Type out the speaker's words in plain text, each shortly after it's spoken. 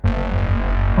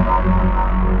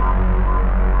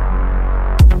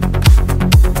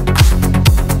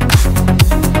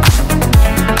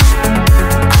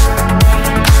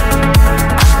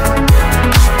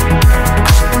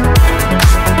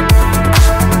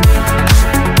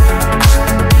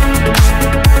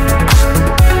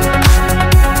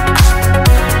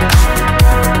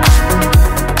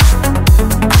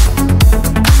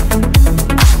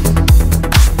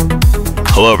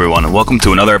Hello everyone, and welcome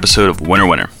to another episode of Winner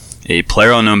Winner, a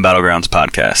PlayerUnknown Battlegrounds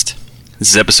podcast. This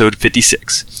is episode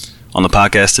 56. On the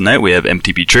podcast tonight, we have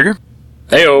MTP Trigger.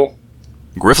 Heyo.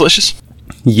 Grifflicious.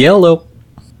 Yellow.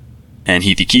 And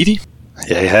Heathy Keithy.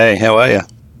 Hey, how are you?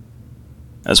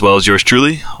 As well as yours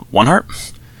truly, One Heart.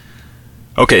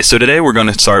 Okay, so today we're going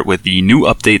to start with the new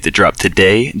update that dropped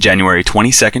today, January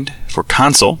 22nd, for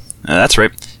console. That's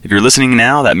right. If you're listening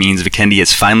now, that means Vikendi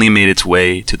has finally made its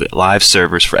way to the live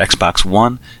servers for Xbox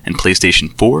One and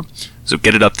PlayStation 4, so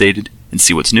get it updated and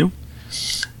see what's new.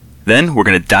 Then we're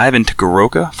going to dive into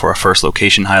Goroka for our first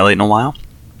location highlight in a while.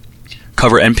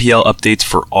 Cover NPL updates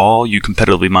for all you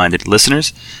competitively minded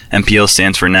listeners. NPL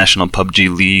stands for National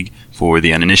PUBG League for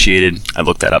the uninitiated. I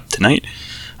looked that up tonight.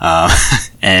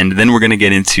 And then we're going to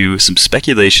get into some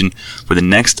speculation for the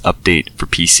next update for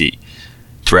PC.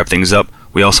 To wrap things up,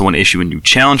 we also want to issue a new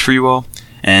challenge for you all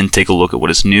and take a look at what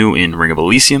is new in Ring of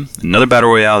Elysium, another battle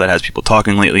royale that has people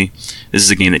talking lately. This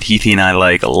is a game that Heathy and I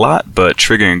like a lot, but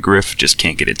Trigger and Griff just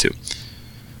can't get into.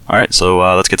 Alright, so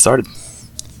let's get started.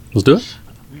 Let's do it.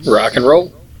 Rock and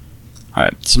roll.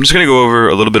 Alright, so I'm just going to go over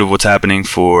a little bit of what's happening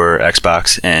for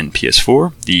Xbox and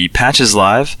PS4. The patch is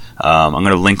live. I'm going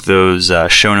to link those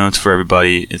show notes for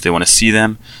everybody if they want to see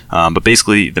them. But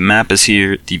basically, the map is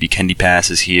here, the Vikendi Pass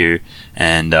is here,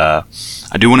 and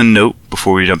I do want to note,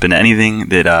 before we jump into anything,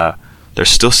 that there's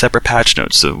still separate patch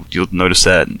notes, so you'll notice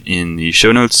that in the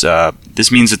show notes.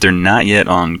 This means that they're not yet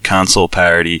on console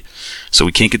parity, so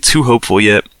we can't get too hopeful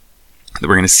yet that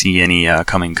we're going to see any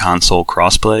coming console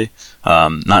crossplay.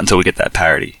 Not until we get that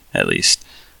parity, at least.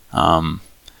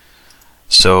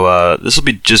 So this will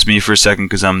be just me for a second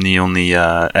because I'm the only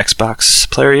Xbox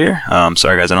player here.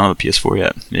 Sorry guys, I don't have a PS4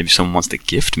 yet. Maybe someone wants to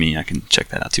gift me. I can check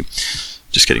that out too.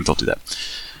 Just kidding, don't do that.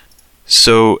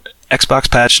 So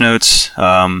Xbox patch notes.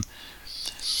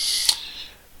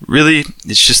 Really,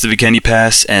 it's just the Vikendi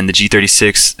Pass and the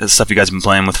G36, the stuff you guys have been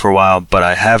playing with for a while. But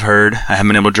I have heard, I haven't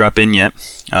been able to drop in yet,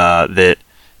 that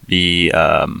the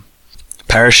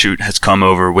Parachute has come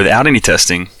over without any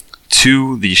testing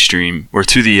to the stream, or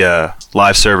to the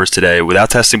live servers today without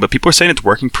testing, but people are saying it's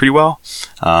working pretty well.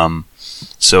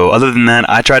 So other than that,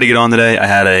 I tried to get on today. I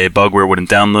had a bug where it wouldn't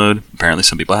download. Apparently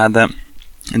some people had that,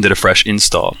 and did a fresh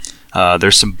install.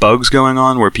 There's some bugs going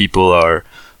on where people are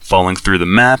falling through the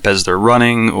map as they're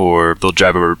running, or they'll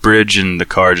drive over a bridge and the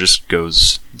car just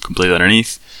goes completely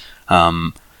underneath.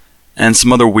 And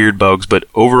some other weird bugs, but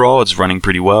overall it's running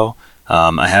pretty well.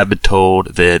 I have been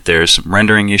told that there's some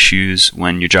rendering issues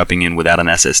when you're dropping in without an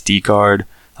SSD card.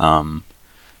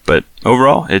 But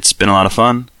overall, it's been a lot of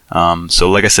fun. So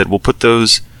like I said, we'll put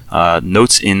those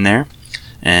notes in there.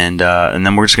 And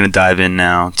then we're just going to dive in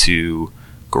now to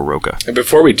Goroka. And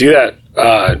before we do that,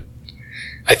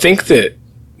 I think that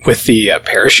with the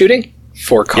parachuting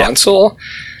for console,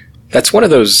 that's one of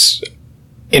those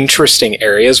interesting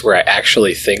areas where I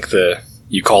actually think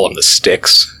you call them the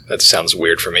sticks. That sounds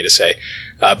weird for me to say.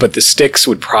 But the sticks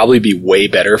would probably be way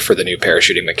better for the new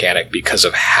parachuting mechanic because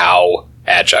of how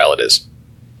agile it is.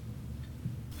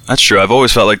 That's true. I've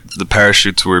always felt like the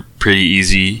parachutes were pretty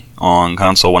easy on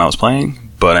console when I was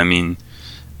playing. But, I mean,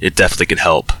 it definitely could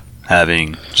help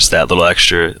having just that little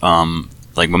extra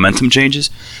momentum changes.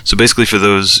 So basically for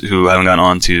those who haven't gotten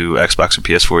on to Xbox or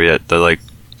PS4 yet, the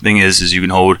thing is you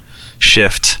can hold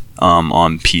Shift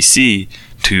on PC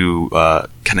to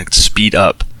kind of speed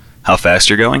up how fast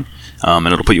you're going, and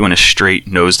it'll put you in a straight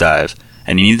nosedive,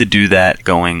 and you need to do that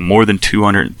going more than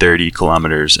 230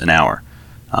 kilometers an hour.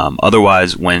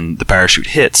 Otherwise, when the parachute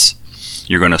hits,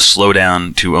 you're going to slow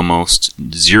down to almost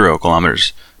 0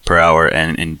 kilometers per hour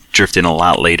and drift in a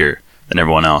lot later than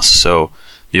everyone else. So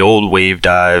the old wave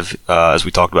dive, as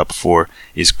we talked about before,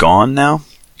 is gone now,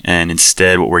 and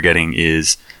instead what we're getting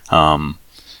is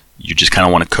you just kind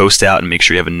of want to coast out and make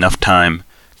sure you have enough time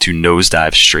to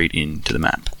nosedive straight into the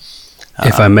map.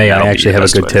 If I may, I actually have a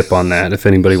good tip on that, if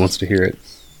anybody wants to hear it.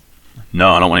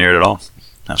 No, I don't want to hear it at all.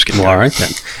 I'm just kidding. Well, all right then.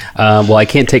 Well, I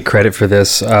can't take credit for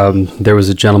this. There was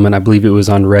a gentleman, I believe it was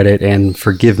on Reddit, and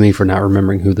forgive me for not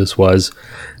remembering who this was,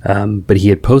 but he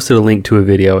had posted a link to a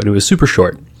video, and it was super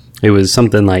short. It was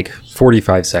something like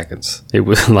 45 seconds. It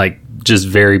was just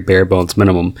very bare bones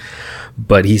minimum.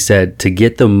 But he said to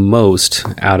get the most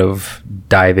out of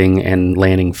diving and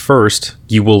landing first,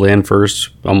 you will land first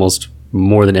almost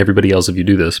more than everybody else if you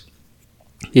do this,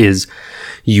 is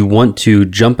you want to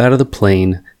jump out of the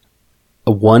plane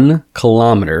 1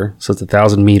 kilometer, so it's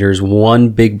 1,000 meters, one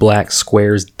big black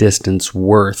square's distance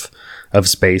worth of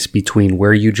space between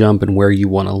where you jump and where you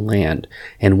want to land.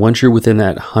 And once you're within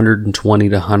that 120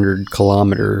 to 100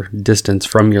 kilometer distance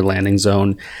from your landing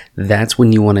zone, that's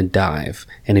when you want to dive.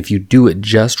 And if you do it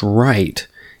just right,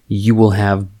 you will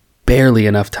have barely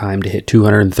enough time to hit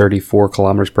 234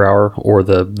 kilometers per hour, or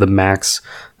the max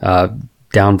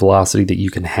down velocity that you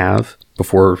can have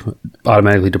before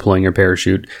automatically deploying your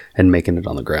parachute and making it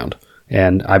on the ground.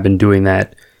 And I've been doing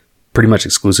that pretty much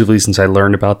exclusively since I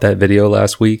learned about that video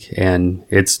last week, and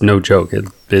it's no joke.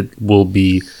 It will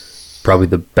be probably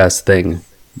the best thing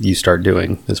you start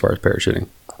doing as far as parachuting.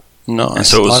 Nice. And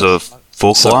so it was a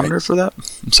full kilometer for that?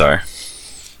 I'm sorry.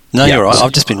 No, you're right.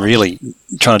 I've just been really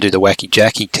trying to do the wacky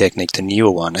jacky technique, the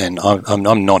newer one, and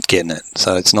I'm not getting it.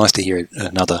 So it's nice to hear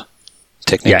another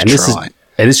technique to try.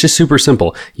 And it's just super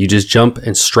simple. You just jump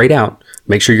and straight out.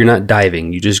 Make sure you're not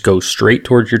diving. You just go straight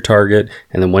towards your target,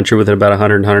 and then once you're within about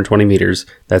 100, 120 meters,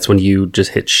 that's when you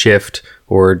just hit shift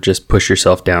or just push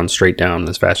yourself down, straight down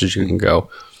as fast as you can go.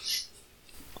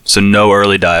 So no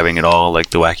early diving at all,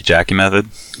 like the wacky jacky method?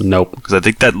 Nope. Because I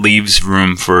think that leaves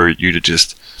room for you to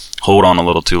just hold on a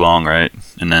little too long, right?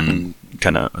 And then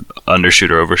kind of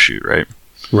undershoot or overshoot, right?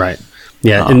 Right.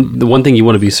 Yeah, and the one thing you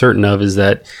want to be certain of is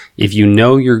that if you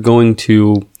know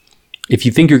if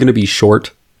you think you're going to be short,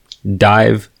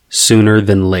 dive sooner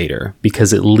than later,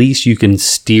 because at least you can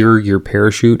steer your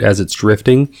parachute as it's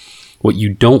drifting. What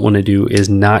you don't want to do is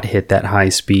not hit that high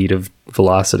speed of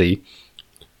velocity,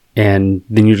 and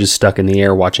then you're just stuck in the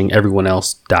air watching everyone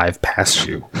else dive past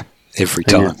you. Every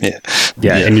time,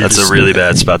 Yeah, and that's a really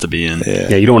bad spot to be in.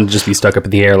 Yeah, you don't want to just be stuck up in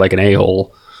the air like an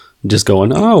a-hole, just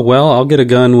going, oh, well, I'll get a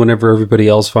gun whenever everybody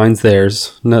else finds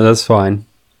theirs. No, that's fine.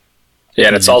 Yeah,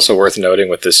 and it's also worth noting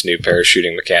with this new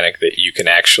parachuting mechanic that you can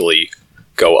actually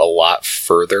go a lot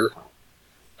further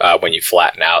when you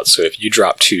flatten out. So if you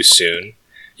drop too soon,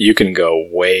 you can go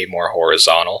way more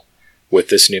horizontal with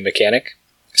this new mechanic.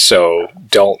 So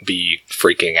don't be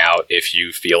freaking out if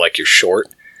you feel like you're short,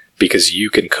 because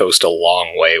you can coast a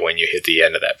long way when you hit the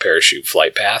end of that parachute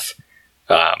flight path.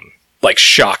 Like,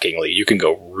 shockingly, you can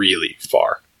go really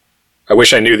far. I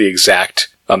wish I knew the exact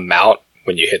amount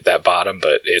when you hit that bottom,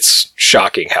 but it's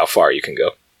shocking how far you can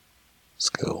go. That's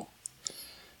cool.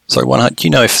 So, do you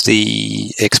know if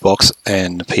the Xbox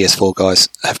and the PS4 guys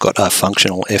have got a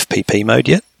functional FPP mode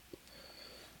yet?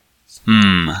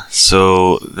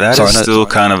 So that is still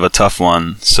kind of a tough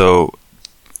one. So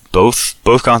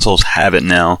both consoles have it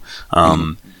now.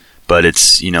 But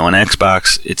it's, on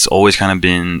Xbox, it's always kind of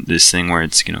been this thing where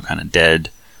it's, kind of dead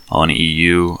on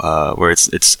EU, where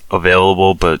it's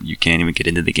available, but you can't even get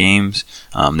into the games.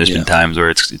 There's been times where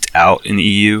it's out in the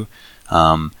EU.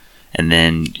 And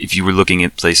then if you were looking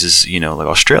at places, like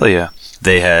Australia,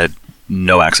 they had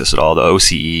no access at all. The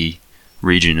OCE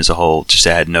region as a whole just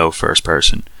had no first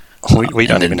person. We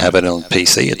don't even have it on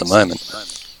PC at the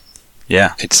moment.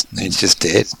 Yeah. It's just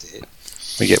dead.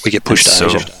 We get pushed to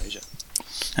Asia.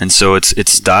 And so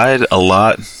it's died a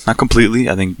lot, not completely.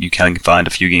 I think you can find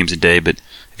a few games a day, but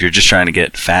if you're just trying to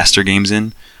get faster games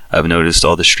in, I've noticed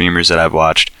all the streamers that I've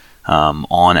watched on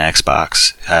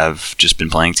Xbox have just been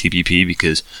playing TPP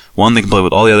because, one, they can play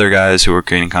with all the other guys who are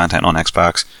creating content on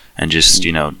Xbox and just,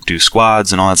 do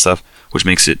squads and all that stuff, which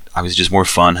makes it obviously just more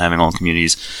fun having all the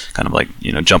communities kind of like,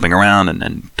 jumping around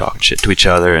and talking shit to each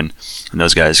other, and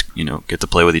those guys, get to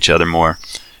play with each other more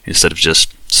instead of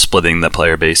just splitting the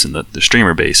player base and the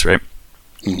streamer base, right?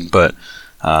 But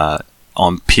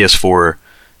on PS4,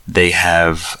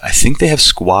 I think they have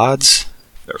squads,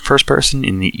 first person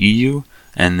in the EU,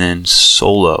 and then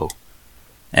solo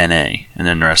NA, and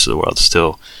then the rest of the world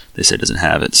still, they say, doesn't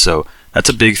have it. So that's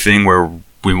a big thing where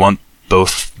we want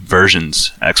both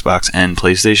versions, Xbox and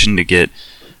PlayStation, to get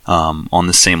on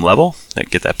the same level,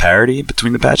 get that parity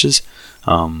between the patches.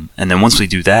 And then once we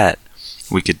do that,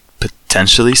 we could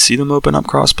potentially see them open up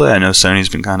crossplay. I know Sony's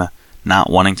been kind of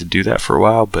not wanting to do that for a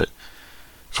while, but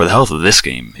for the health of this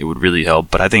game, it would really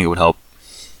help. But I think it would help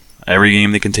every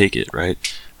game that can take it, right?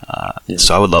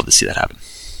 So I would love to see that happen.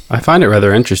 I find it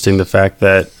rather interesting, the fact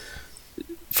that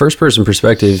first-person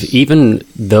perspective, even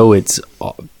though it's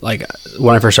like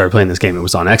when I first started playing this game, it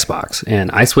was on Xbox,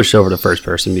 and I switched over to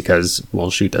first-person because,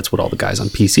 well, shoot, that's what all the guys on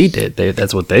PC did.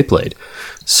 That's what they played.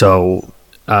 So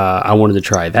I wanted to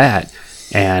try that.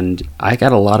 And I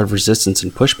got a lot of resistance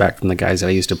and pushback from the guys that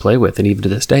I used to play with. And even to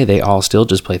this day, they all still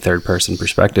just play third-person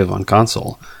perspective on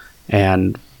console.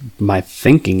 And my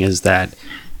thinking is that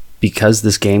because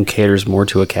this game caters more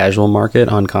to a casual market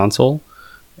on console,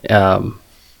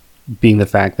 being the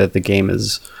fact that the game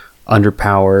is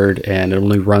underpowered and it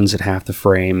only runs at half the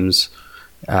frames,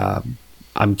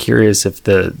 I'm curious if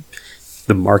the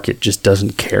market just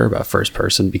doesn't care about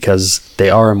first-person because they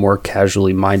are a more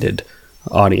casually minded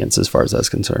audience as far as that's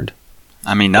concerned.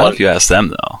 I mean, not if you ask them,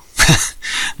 though.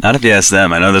 Not if you ask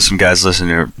them. I know there's some guys listening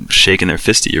who are shaking their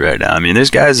fist at you right now. I mean,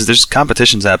 there's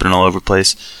competitions happening all over the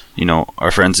place. You know,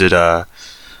 our friends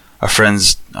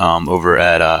over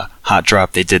at Hot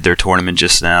Drop, they did their tournament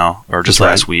just now, or just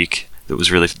last week. It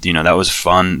was really, that was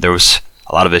fun. There was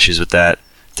a lot of issues with that.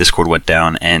 Discord went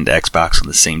down, and Xbox on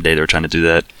the same day they were trying to do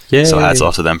that. Yay. So hats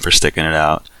off to them for sticking it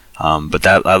out. But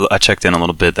that I checked in a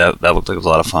little bit. That looked like it was a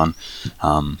lot of fun.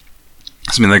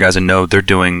 Some of the other guys I know, they're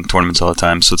doing tournaments all the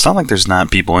time, so it's not like there's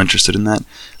not people interested in that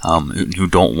who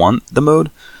don't want the mode.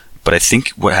 But I think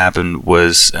what happened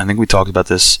was, I think we talked about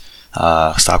this,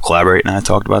 Stop Collaborate and I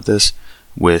talked about this,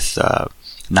 with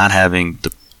not having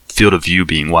the field of view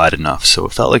being wide enough. So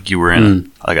it felt like you were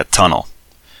in a tunnel.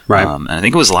 Right. And I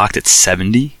think it was locked at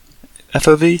 70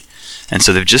 FOV. And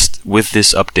so they've just, with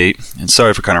this update, and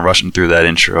sorry for kind of rushing through that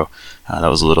intro, that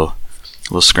was a little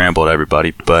scrambled,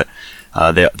 everybody, but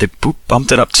they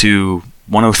bumped it up to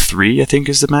 103, I think,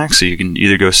 is the max. So you can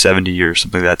either go 70 or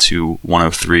something like that to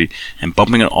 103, and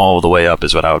bumping it all the way up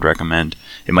is what I would recommend.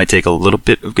 It might take a little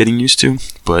bit of getting used to,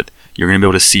 but you're going to be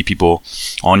able to see people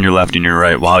on your left and your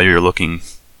right while you're looking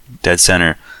dead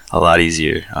center a lot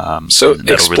easier. So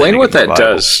explain what that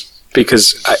does,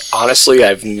 because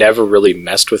I've never really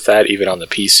messed with that, even on the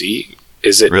PC.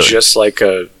 Is it just like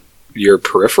your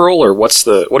peripheral, or what is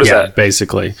that?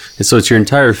 Basically. And so it's your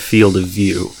entire field of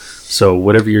view. So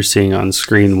whatever you're seeing on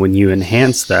screen, when you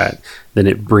enhance that, then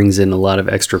it brings in a lot of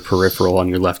extra peripheral on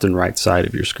your left and right side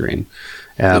of your screen.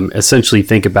 Essentially,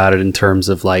 think about it in terms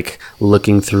of like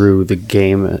looking through the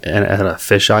game at a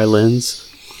fisheye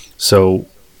lens. So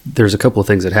there's a couple of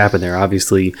things that happen there.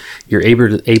 Obviously, you're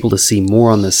able to see more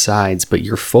on the sides, but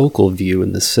your focal view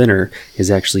in the center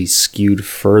is actually skewed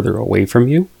further away from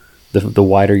you, the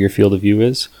wider your field of view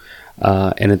is.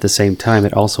 And at the same time,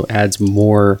 it also adds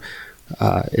more,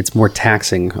 it's more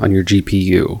taxing on your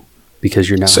GPU because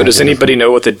you're not... So does anybody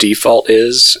know what the default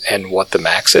is and what the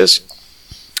max is?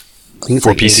 I think it's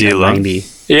for PC alone? 90.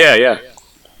 Yeah.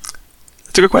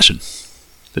 That's a good question.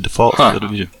 The default field of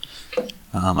view.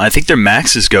 I think the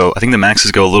maxes go a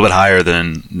little bit higher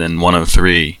than 103.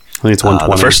 I think it's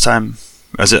 120. The first time,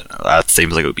 that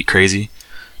seems like it would be crazy.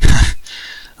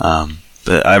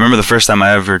 But I remember the first time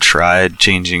I ever tried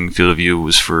changing field of view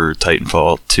was for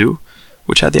Titanfall 2,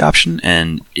 which had the option,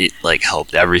 and it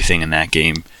helped everything in that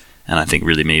game, and I think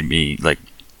really made me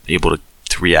able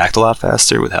to react a lot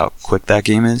faster with how quick that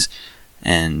game is.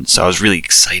 And so I was really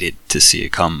excited to see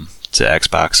it come to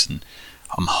Xbox, and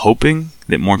I'm hoping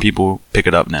that more people pick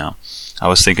it up now. I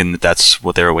was thinking that that's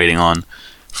what they were waiting on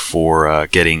for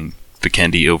getting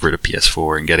Vikendi over to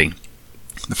PS4 and getting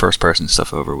the first-person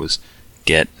stuff over, was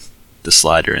get the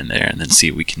slider in there and then see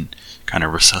if we can kind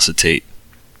of resuscitate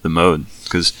the mode.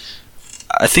 Because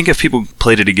I think if people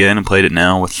played it again and played it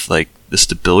now with the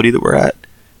stability that we're at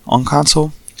on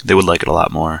console, they would like it a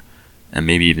lot more and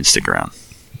maybe even stick around.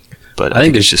 But I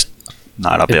think it's just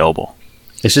not available.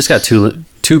 It's just got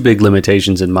two big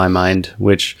limitations in my mind,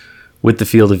 which with the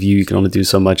field of view you can only do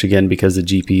so much, again, because the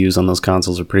GPUs on those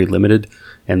consoles are pretty limited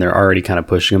and they're already kind of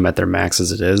pushing them at their max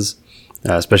as it is,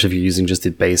 especially if you're using just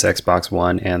the base Xbox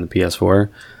One and the PS4.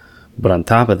 But on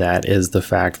top of that is the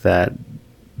fact that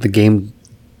the game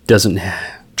doesn't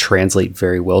translate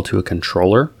very well to a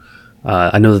controller.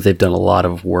 I know that they've done a lot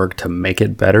of work to make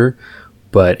it better,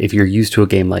 but if you're used to a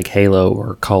game like Halo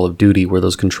or Call of Duty where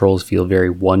those controls feel very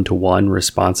one-to-one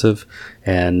responsive,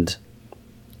 and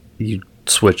you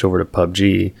switch over to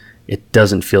PUBG, it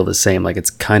doesn't feel the same.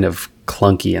 It's kind of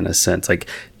clunky in a sense. Don't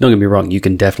get me wrong, you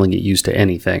can definitely get used to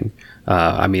anything.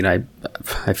 I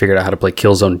figured out how to play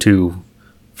Killzone 2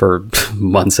 for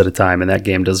months at a time, and that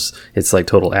game it's like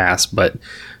total ass, but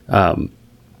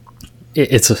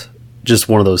it's just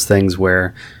one of those things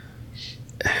where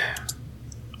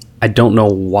I don't know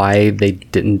why they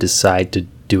didn't decide to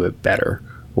do it better,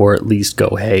 or at least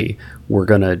go, hey, we're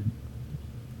going to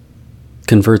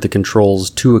convert the controls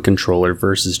to a controller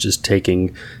versus just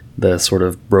taking the sort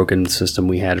of broken system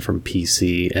we had from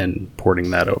PC and porting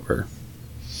that over.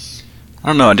 I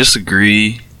don't know, I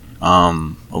disagree a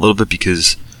little bit,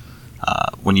 because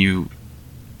when you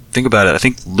think about it, I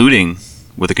think looting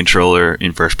with a controller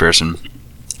in first person,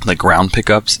 ground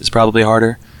pickups, is probably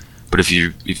harder. But if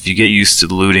you get used to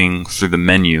looting through the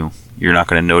menu, you're not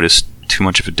going to notice too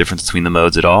much of a difference between the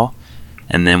modes at all.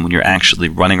 And then when you're actually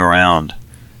running around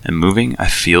and moving, I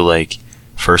feel like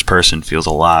first person feels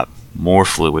a lot more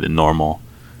fluid and normal,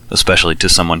 especially to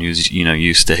someone who's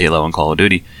used to Halo and Call of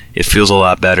Duty. It feels a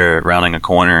lot better rounding a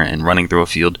corner and running through a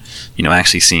field,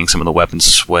 actually seeing some of the weapons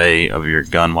sway of your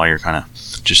gun while you're kind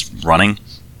of just running.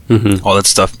 Mm-hmm. All that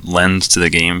stuff lends to the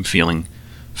game feeling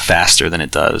faster than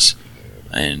it does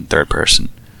in third person.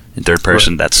 In third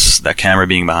person, that camera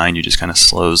being behind you just kind of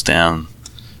slows down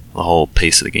the whole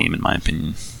pace of the game, in my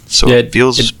opinion. So it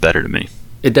feels better to me.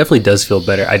 It definitely does feel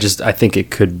better. I think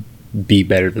it could be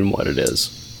better than what it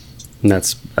is. And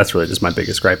that's really just my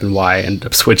biggest gripe and why I ended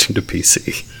up switching to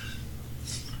PC.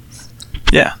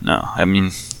 Yeah, no. I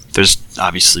mean, there's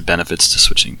obviously benefits to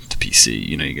switching to PC.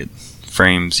 You know, you get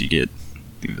frames, you get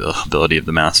the ability of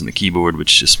the mouse and the keyboard,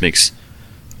 which just makes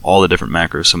all the different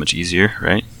macros so much easier,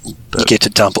 right? But you get to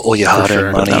dump all your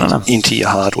hard-earned money into your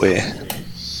hardware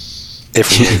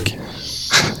every week.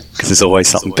 Because there's always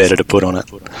something better to put on it.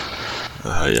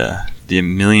 Yeah. The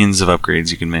millions of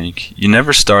upgrades you can make. You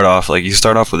never start off, you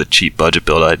start off with a cheap budget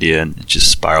build idea and it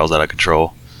just spirals out of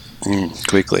control.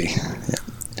 Quickly.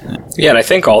 Yeah, and I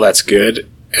think all that's good.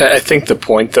 I think the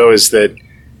point, though, is that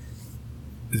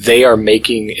they are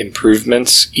making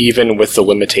improvements even with the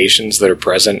limitations that are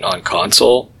present on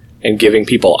console and giving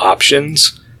people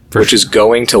options, which is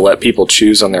going to let people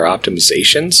choose on their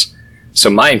optimizations. So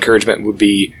my encouragement would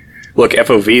be, look,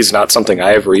 FOV is not something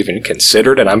I ever even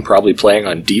considered, and I'm probably playing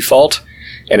on default,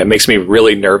 and it makes me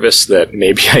really nervous that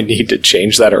maybe I need to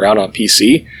change that around on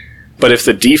PC. But if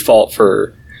the default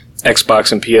for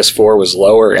Xbox and PS4 was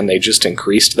lower and they just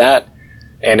increased that,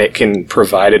 and it can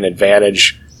provide an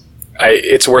advantage,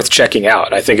 it's worth checking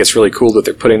out. I think it's really cool that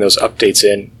they're putting those updates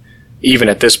in, even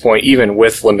at this point, even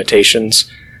with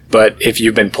limitations. But if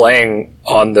you've been playing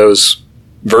on those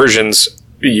versions,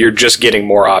 you're just getting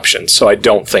more options. So I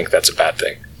don't think that's a bad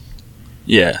thing.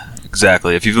 Yeah,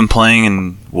 exactly. If you've been playing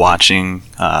and watching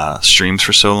streams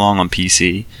for so long on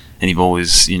PC, and you've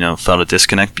always, felt a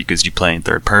disconnect because you play in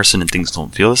third person and things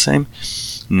don't feel the same,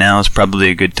 now is probably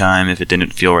a good time, if it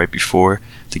didn't feel right before,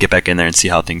 to get back in there and see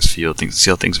how things feel, see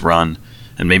how things run,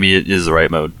 and maybe it is the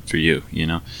right mode for you.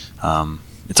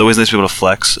 It's always nice to be able to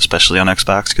flex, especially on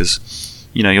Xbox, because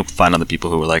you'll find other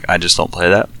people who are like, I just don't play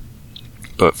that.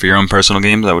 But for your own personal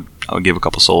games, I would give a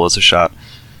couple solos a shot,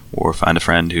 or find a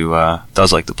friend who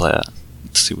does like to play it.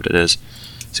 Let's see what it is,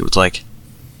 see what it's like.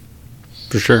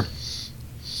 For sure.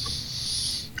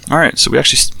 All right, so we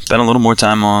actually spent a little more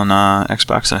time on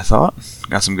Xbox than I thought.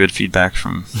 Got some good feedback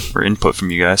or input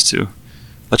from you guys too.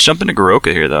 Let's jump into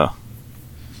Goroka here, though.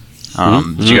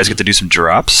 Did you guys get to do some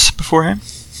drops beforehand?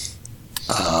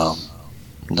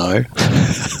 No.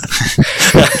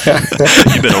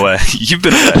 You've been away.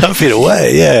 I've been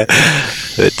away, yeah.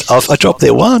 I dropped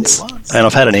there once, and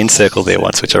I've had an end circle there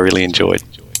once, which I really enjoyed.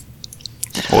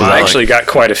 I actually got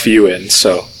quite a few in,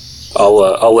 so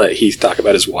I'll let Heath talk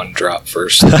about his one drop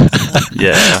first.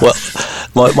 Yeah.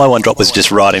 Well, my one drop was just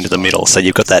right into the middle. So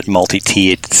you've got that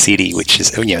multi-tiered city, which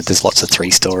is, there's lots of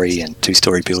 3-story and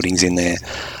 2-story buildings in there.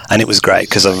 And it was great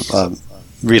because I'm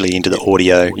really into the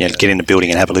audio, get in the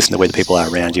building and have a listen to where the people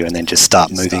are around you and then just start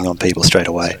moving on people straight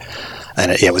away.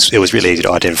 And it was really easy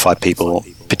to identify people,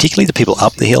 particularly the people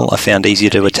up the hill I found easier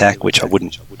to attack, which I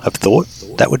wouldn't have thought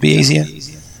that would be easier.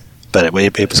 But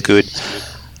it was good.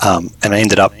 And I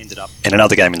ended up in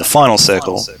another game in the final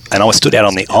circle, and I was stood out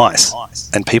on the ice,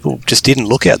 and people just didn't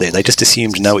look out there. They just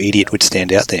assumed no idiot would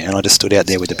stand out there, and I just stood out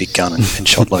there with a big gun and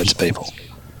shot loads of people.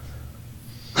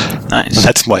 Nice. And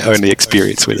that's my only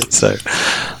experience with it, so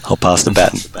I'll pass the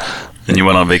baton. And you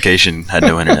went on vacation, had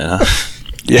no internet, huh?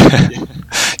 Yeah.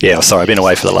 I'm sorry, I've been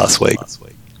away for the last week.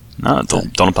 No,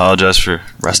 don't apologize for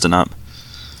resting up.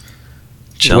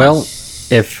 Chill. Well,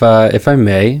 if I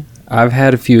may, I've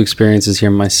had a few experiences here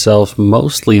myself.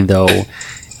 Mostly, though,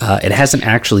 it hasn't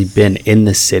actually been in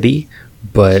the city,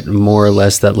 but more or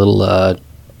less that little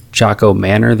Chaco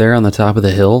Manor there on the top of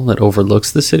the hill that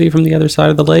overlooks the city from the other side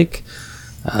of the lake.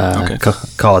 Okay.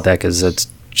 Call it that because it's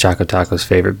Chaco Taco's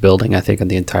favorite building, I think, on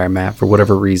the entire map. For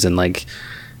whatever reason,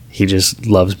 he just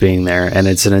loves being there. And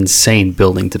it's an insane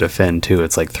building to defend, too.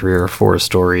 It's 3 or 4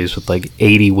 stories with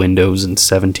 80 windows and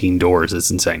 17 doors.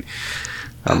 It's insane.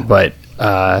 But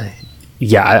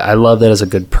yeah, I love that as a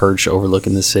good perch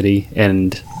overlooking the city.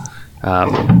 And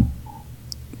yeah,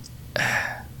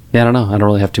 I don't know. I don't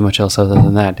really have too much else other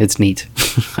than that. It's neat.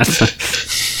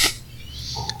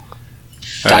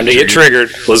 Time to get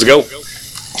triggered. Let's go. Was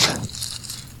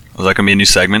that going to be a new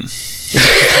segment?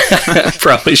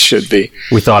 Probably should be.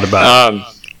 We thought about it.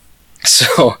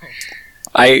 So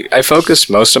I focused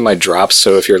most of my drops.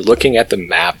 So if you're looking at the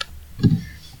map,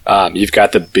 you've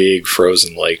got the big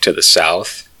frozen lake to the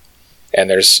south, and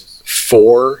there's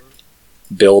 4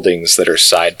 buildings that are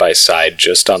side by side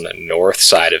just on the north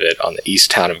side of it on the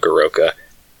east town of Goroka,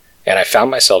 and I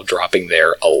found myself dropping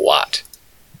there a lot.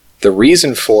 The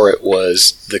reason for it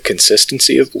was the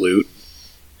consistency of loot,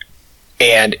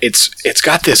 and it's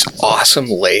got this awesome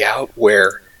layout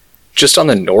where just on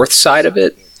the north side of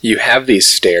it, you have these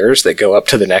stairs that go up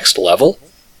to the next level,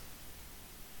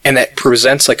 And that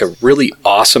presents like a really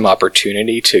awesome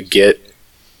opportunity to get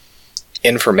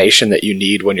information that you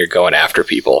need when you're going after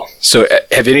people. So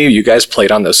have any of you guys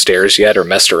played on those stairs yet or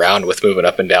messed around with moving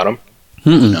up and down them?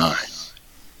 No.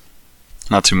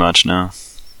 Not too much, no.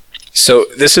 So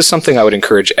this is something I would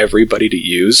encourage everybody to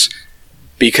use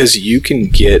because you can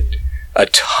get a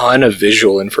ton of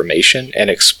visual information and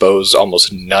expose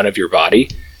almost none of your body.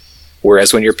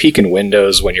 Whereas when you're peeking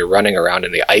windows, when you're running around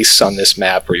in the ice on this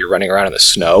map, or you're running around in the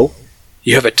snow,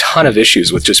 you have a ton of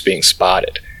issues with just being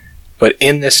spotted. But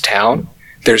in this town,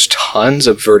 there's tons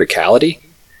of verticality,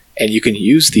 and you can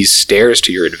use these stairs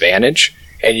to your advantage,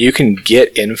 and you can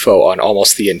get info on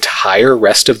almost the entire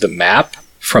rest of the map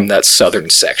from that southern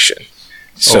section.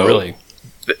 So, oh, really?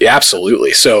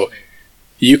 Absolutely. So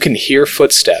you can hear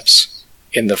footsteps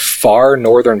in the far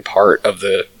northern part of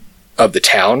the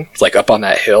town, like up on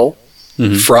that hill,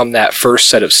 from that first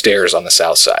set of stairs on the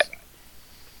south side.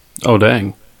 Oh,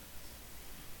 dang.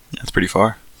 That's pretty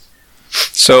far.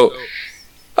 So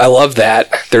I love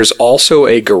that. There's also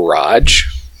a garage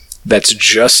that's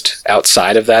just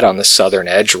outside of that on the southern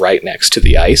edge, right next to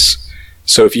the ice.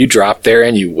 So if you drop there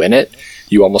and you win it,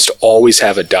 you almost always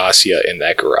have a Dacia in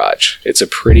that garage. It's a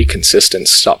pretty consistent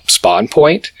spawn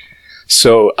point.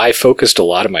 So I focused a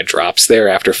lot of my drops there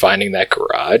after finding that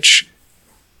garage.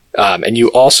 And you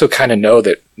also kind of know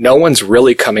that no one's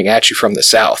really coming at you from the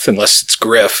south unless it's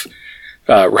Griff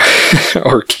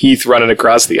or Keith running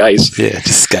across the ice. Yeah,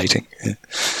 just skating. Yeah.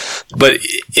 But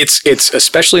it's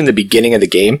especially in the beginning of the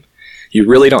game, you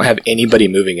really don't have anybody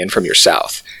moving in from your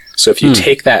south. So if you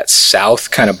take that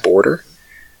south kind of border,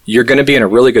 you're going to be in a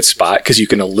really good spot because you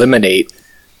can eliminate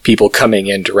people coming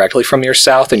in directly from your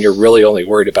south, and you're really only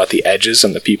worried about the edges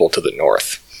and the people to the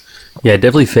north. Yeah, it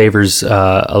definitely favors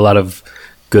a lot of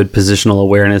good positional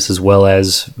awareness, as well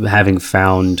as having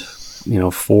found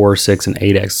 4, 6, and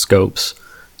 8x scopes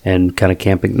and kind of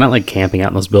camping, not like camping out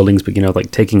in those buildings, but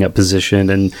like taking up position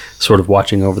and sort of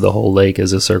watching over the whole lake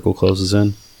as the circle closes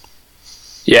in.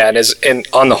 Yeah, and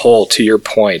on the whole, to your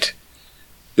point,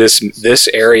 this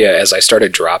area, as I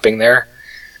started dropping there,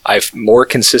 I've more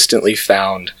consistently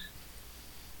found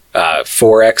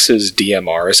 4Xs,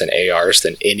 DMRs, and ARs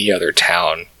than any other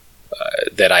town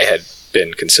that I had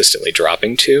been consistently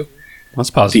dropping to. That's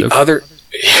positive. The other,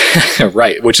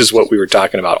 right, which is what we were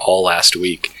talking about all last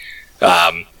week.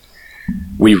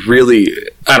 We really,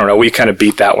 I don't know, we kind of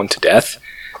beat that one to death.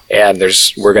 And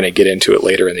we're going to get into it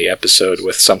later in the episode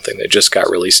with something that just got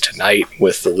released tonight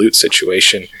with the loot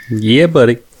situation. Yeah,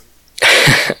 buddy.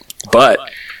 But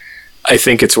I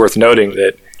think it's worth noting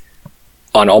that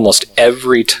on almost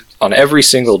every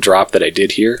single drop that I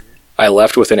did here, I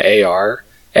left with an AR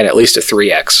and at least a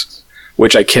 3X,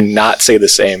 which I cannot say the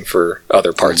same for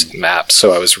other parts of the map.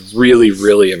 So I was really,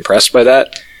 really impressed by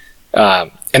that.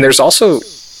 And there's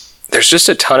just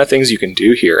a ton of things you can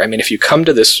do here. I mean, if you come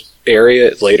to this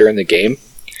area later in the game,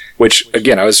 which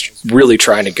again, I was really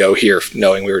trying to go here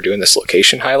knowing we were doing this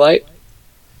location highlight,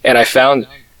 and I found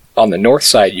on the north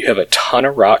side you have a ton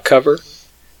of rock cover,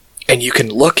 and you can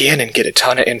look in and get a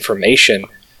ton of information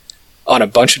on a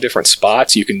bunch of different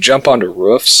spots. You can jump onto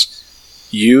roofs,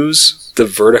 use the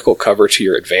vertical cover to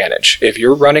your advantage. If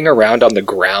you're running around on the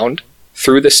ground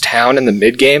through this town in the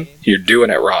mid-game, you're doing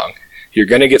it wrong. You're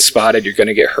going to get spotted, you're going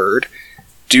to get heard.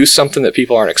 Do something that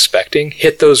people aren't expecting.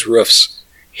 Hit those roofs,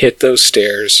 hit those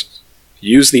stairs,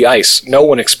 use the ice. No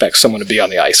one expects someone to be on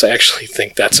the ice. I actually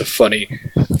think that's a funny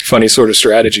sort of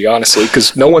strategy, honestly,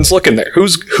 because no one's looking there.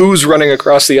 Who's running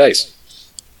across the ice?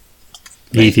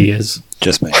 He is.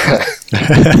 Just me.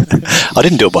 I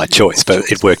didn't do it by choice,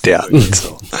 but it worked out.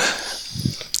 So.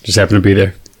 Just happened to be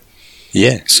there.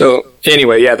 Yeah. So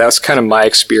anyway, yeah, that's kind of my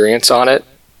experience on it.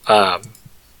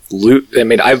 Loot. I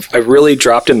mean, I've really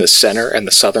dropped in the center and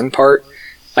the southern part.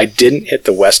 I didn't hit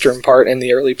the western part in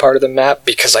the early part of the map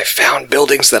because I found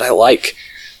buildings that I like.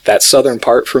 That southern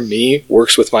part for me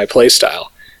works with my playstyle.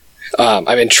 I'm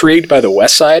intrigued by the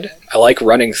west side. I like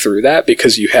running through that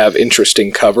because you have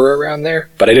interesting cover around there,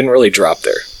 but I didn't really drop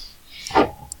there.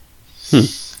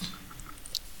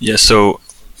 Yeah, so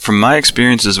from my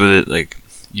experiences with it, like,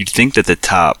 you'd think that the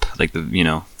top, like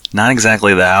not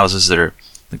exactly the houses that are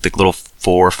like the little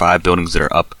 4 or 5 buildings that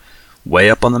are up way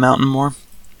up on the mountain more,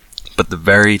 but the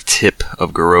very tip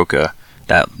of Goroka,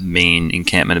 that main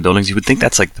encampment of buildings, you would think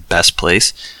that's like the best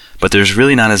place, but there's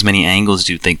really not as many angles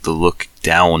you think to look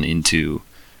down into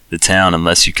the town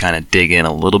unless you kind of dig in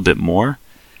a little bit more.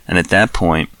 And at that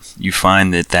point you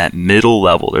find that middle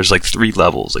level, there's like 3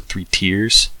 levels, like 3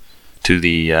 tiers to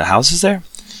the houses there.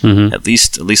 At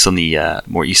least on the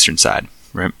more eastern side,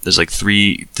 right? There's like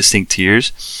 3 distinct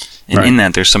tiers. And in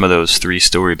that, there's some of those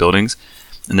 3-story buildings.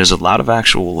 and there's a lot of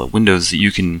actual windows that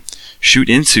you can shoot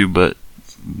into, but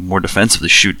more defensively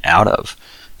shoot out of,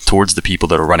 towards the people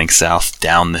that are running south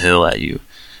down the hill at you.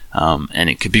 And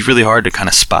it could be really hard to kind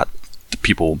of spot the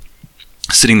people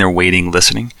sitting there waiting,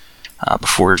 listening,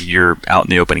 before you're out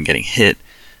in the open and getting hit.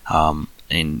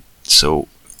 And so,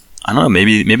 I don't know,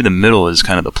 maybe the middle is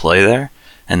kind of the play there,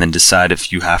 and then decide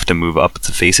if you have to move up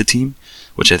to face a team,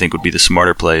 which I think would be the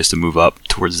smarter play, is to move up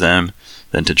towards them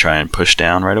than to try and push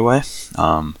down right away.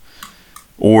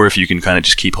 Or if you can kind of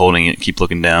just keep holding it, keep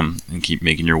looking down, and keep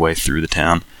making your way through the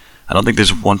town. I don't think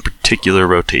there's one particular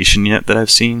rotation yet that I've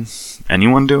seen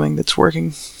anyone doing that's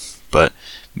working, but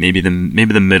maybe the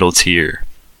middle tier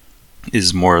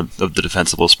is more of the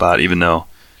defensible spot, even though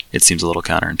it seems a little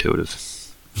counterintuitive.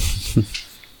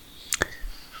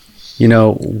 You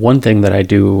know, one thing that I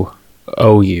do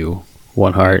owe you,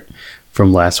 One Heart,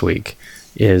 from last week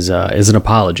is an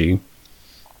apology.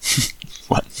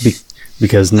 What?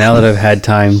 Because now that I've had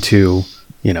time to,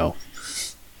 you know,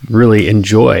 really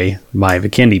enjoy my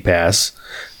Vikendi Pass,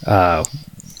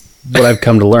 what I've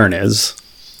come to learn is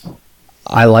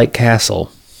I like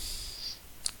Castle.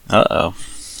 Uh-oh.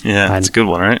 Yeah, that's a good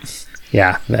one, right?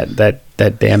 Yeah, that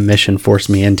damn mission forced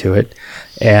me into it.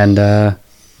 And,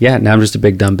 yeah, now I'm just a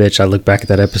big dumb bitch. I look back at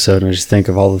that episode and I just think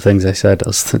of all the things I said.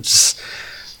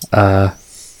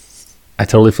 I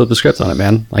totally flipped the script on it,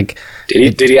 man. Like,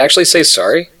 did he actually say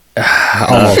sorry?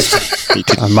 Almost.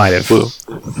 I might have.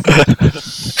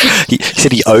 He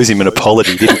said he owes him an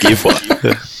apology. He didn't give one.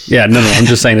 Yeah, no. I'm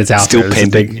just saying it's out Still there.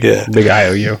 pending. It's a big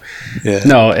IOU. Yeah.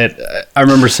 No, I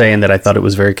remember saying that I thought it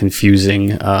was very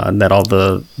confusing, and that all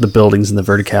the buildings and the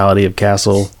verticality of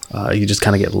Castle, you just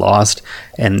kind of get lost.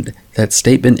 And that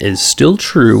statement is still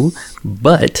true,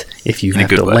 but if you have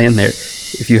to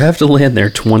land there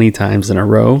 20 times in a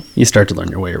row, you start to learn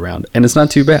your way around, and it's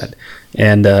not too bad.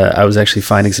 And I was actually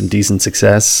finding some decent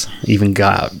success. Even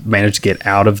managed to get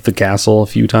out of the castle a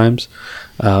few times.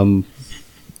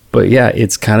 But yeah,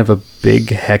 it's kind of a big,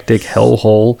 hectic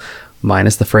hellhole,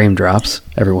 minus the frame drops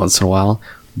every once in a while.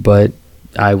 But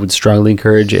I would strongly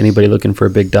encourage anybody looking for a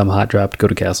big, dumb hot drop to go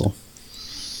to Castle.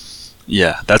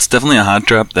 Yeah, that's definitely a hot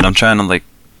drop that I'm trying to,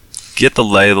 get the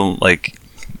lay,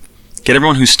 get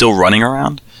everyone who's still running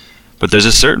around. But there's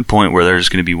a certain point where there's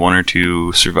going to be one or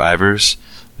two survivors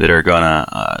that are going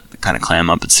to kind of clam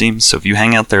up, it seems. So if you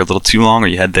hang out there a little too long, or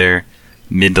you head there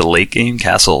mid to late game,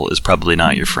 Castle is probably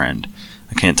not your friend.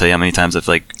 I can't tell you how many times I've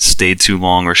stayed too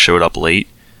long or showed up late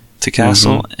to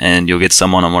Castle, and you'll get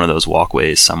someone on one of those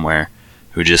walkways somewhere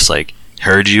who just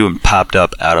heard you and popped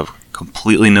up out of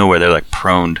completely nowhere. They're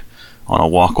proned on a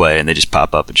walkway, and they just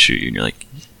pop up and shoot you, and you're like,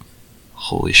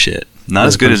 holy shit. Not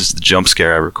as good as the jump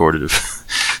scare I recorded of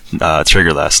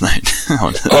Trigger last night.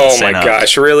 Oh my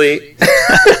gosh, really?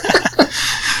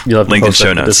 You'll have to link in post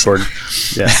show that to notes. Discord.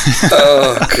 Yeah.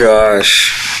 Oh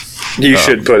gosh. You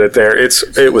should put it there.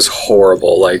 It was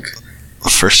horrible.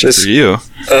 First for you.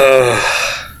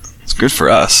 It's good for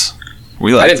us.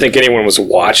 I didn't think anyone was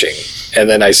watching, and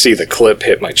then I see the clip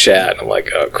hit my chat, and I'm like,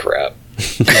 oh crap.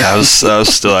 Yeah, I was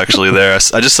still actually there.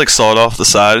 I just saw it off the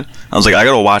side. I was like, I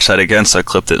gotta watch that again, so I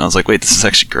clipped it, and I was like, wait, this is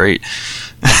actually great.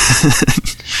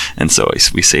 And so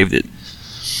we saved it.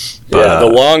 But, yeah, the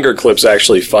longer clip's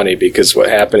actually funny, because what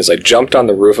happened is I jumped on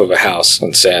the roof of a house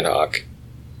on Sandhawk,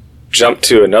 jumped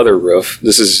to another roof.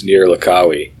 This is near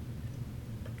Lakawi.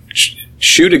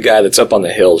 Shoot a guy that's up on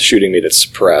the hill shooting me that's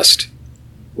suppressed.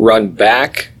 Run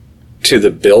back to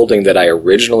the building that I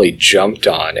originally jumped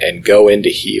on and go in to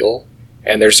heal.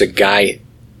 And there's a guy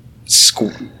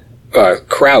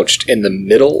crouched in the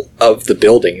middle of the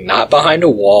building, not behind a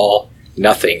wall,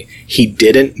 nothing. He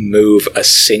didn't move a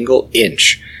single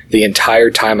inch the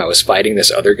entire time I was fighting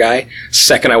this other guy.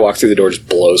 Second I walk through the door, just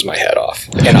blows my head off.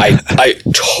 And I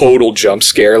total jump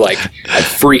scare. I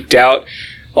freaked out,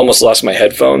 almost lost my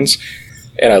headphones.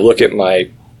 And I look at my,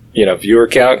 viewer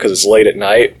count because it's late at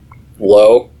night.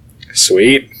 Low,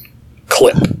 sweet,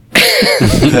 clip. Dang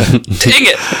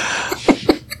it!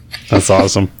 That's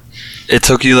awesome. It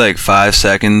took you 5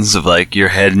 seconds of your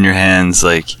head in your hands,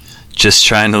 just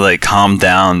trying to calm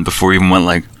down before you even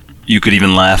went you could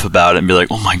even laugh about it and be like,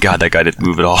 oh my god, that guy didn't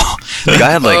move at all. The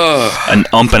guy had an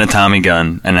ump and a Tommy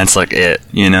gun, and that's it,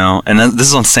 And this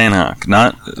is on Sandhawk.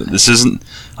 This isn't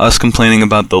us complaining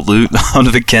about the loot on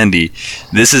Vikendi.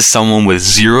 This is someone with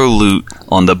zero loot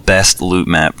on the best loot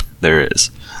map there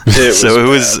is.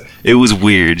 It was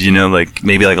weird,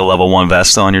 maybe a level 1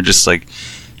 vest on, you're just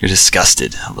you're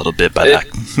disgusted a little bit by that.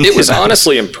 It was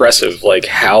honestly impressive,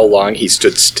 how long he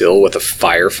stood still with a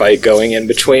firefight going in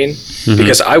between. Mm-hmm.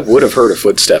 Because I would have heard a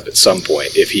footstep at some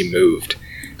point if he moved.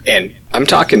 And I'm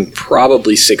talking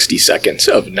probably 60 seconds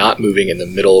of not moving in the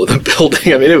middle of the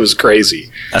building. I mean, it was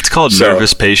crazy. That's called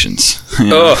nervous patience.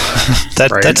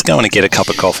 That's going to get a cup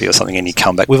of coffee or something and you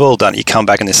come back. We've all done it. You come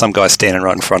back and there's some guy standing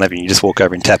right in front of you and you just walk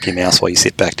over and tap your mouse while you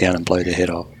sit back down and blow their head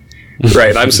off.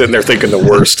 Right. I'm sitting there thinking the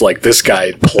worst. Like, this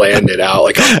guy planned it out.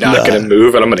 Like, I'm not going to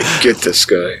move and I'm going to get this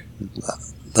guy.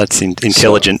 That's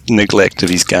intelligent neglect of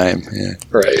his game. Yeah.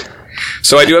 Right.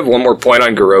 So I do have one more point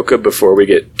on Goroka before we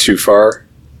get too far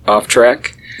off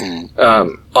track.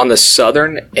 On the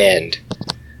southern end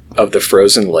of the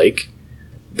frozen lake,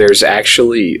 there's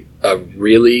actually a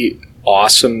really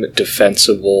awesome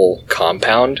defensible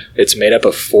compound. It's made up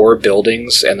of 4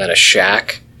 buildings and then a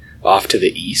shack off to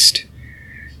the east.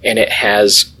 And it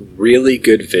has really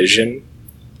good vision,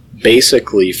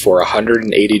 basically for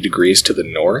 180 degrees to the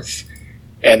north.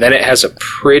 And then it has a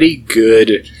pretty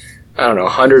good,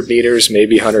 100 meters,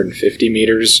 maybe 150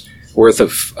 meters worth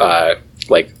of,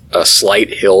 like a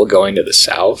slight hill going to the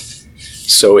south.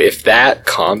 So if that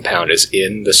compound is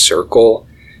in the circle,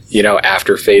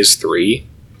 after phase 3,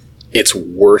 it's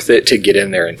worth it to get in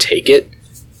there and take it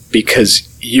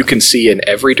because you can see in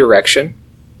every direction.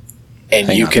 And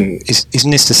Hang you on. can...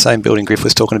 Isn't this the same building Griff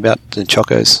was talking about, the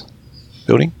Choco's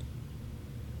building?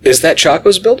 Is that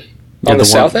Choco's building? Yeah, On the the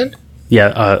south one- end?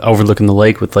 Yeah, overlooking the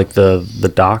lake with like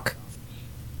the dock.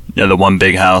 Yeah, the one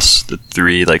big house, the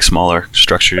 3 like smaller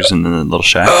structures, and then the little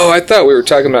shack. Oh, I thought we were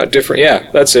talking about different...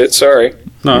 Yeah, that's it. Sorry.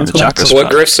 No, the Choco That's what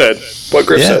spot. Griff said.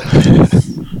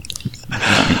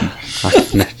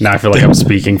 Now I feel like I'm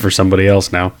speaking for somebody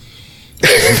else now.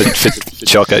 For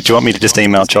Choco. Do you want me to just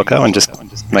email Choco and just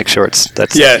make sure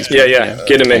that's... Yeah.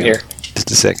 Get him in here. Just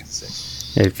a second.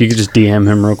 Yeah, if you could just DM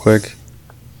him real quick,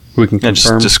 we can Yeah,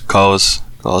 confirm. just call his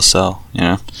cell.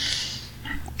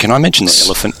 Can I mention the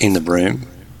elephant in the room?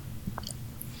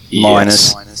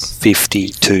 Yes. Minus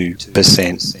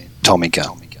 52% Tommy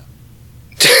gun.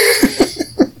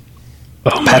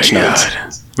 oh Patch my notes.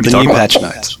 God. What are The you new talking about? patch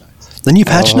notes. The new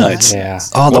patch notes. Yeah.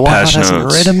 Oh, the What one patch hasn't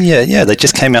notes? read them yet. Yeah, they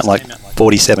just came out like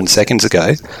 47 seconds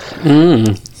ago.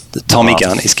 The Tommy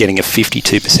gun is getting a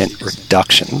 52%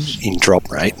 reduction in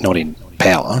drop rate, not in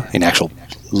power, in actual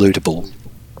lootable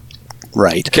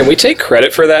rate. Can we take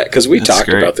credit for that? Because we That's talked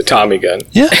great. about the Tommy gun.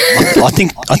 Yeah, I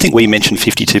think we mentioned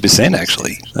 52%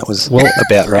 actually. That was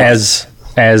about right.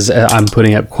 As I'm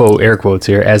putting up air quotes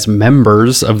here, as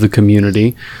members of the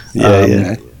community,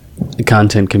 yeah. the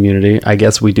content community, I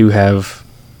guess we do have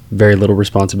very little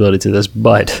responsibility to this,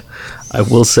 but I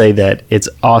will say that it's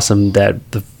awesome that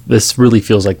this really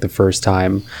feels like the first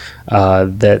time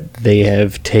that they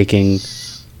have taken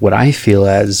what I feel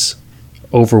as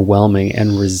overwhelming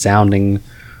and resounding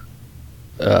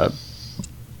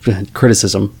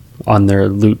criticism on their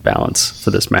loot balance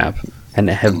for this map and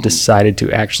have decided to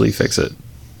actually fix it.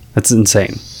 That's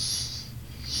insane.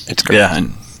 It's great. Yeah,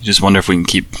 and you just wonder if we can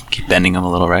keep bending them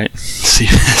a little, right? See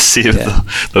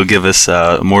if they'll give us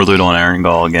more loot on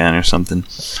Erangel again or something.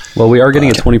 Well, we are getting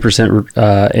a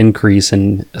 20% increase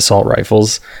in assault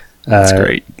rifles. That's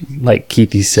great. Like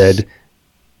Keithy said,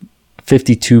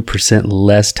 52%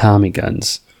 less Tommy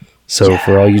guns. So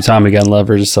for all you Tommy gun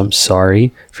lovers, I'm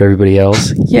sorry. For everybody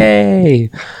else, yay!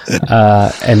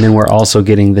 And then we're also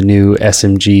getting the new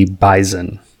SMG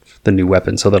Bison, the new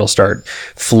weapon. So that'll start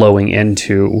flowing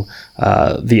into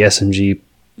the SMG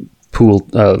pool,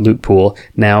 loot pool.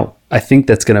 Now, I think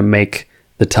that's going to make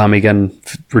the Tommy gun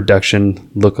reduction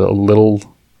look a little,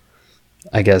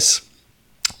 I guess,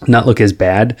 not look as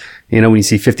bad. When you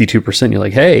see 52%, you're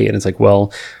like, hey, and it's like,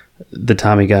 well, the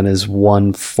Tommy gun is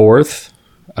 1/4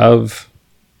 of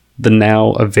the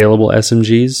now available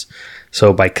SMGs.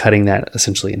 So by cutting that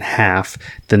essentially in half,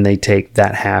 then they take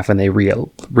that half and they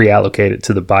reallocate it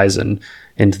to the Bison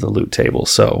into the loot table.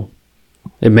 So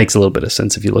it makes a little bit of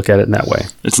sense if you look at it in that way.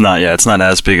 It's not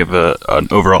as big of an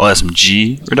overall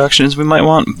SMG reduction as we might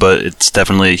want, but it's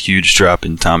definitely a huge drop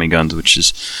in Tommy guns,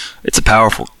 it's a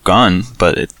powerful gun,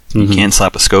 but you can't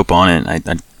slap a scope on it.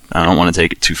 I don't want to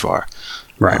take it too far.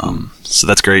 Right. So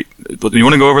that's great. You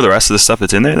want to go over the rest of the stuff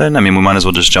that's in there then? I mean, we might as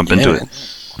well just jump into it.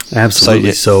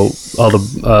 Absolutely. So all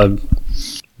the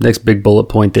next big bullet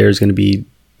point there is going to be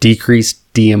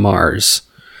decreased DMRs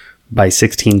by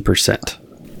 16%.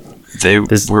 They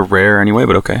were rare anyway,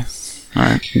 but okay. All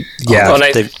right. Yeah.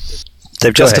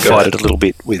 They've justified it a little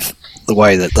bit with the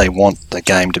way that they want the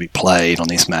game to be played on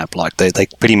this map. Like they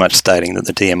pretty much stating that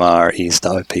the DMR is the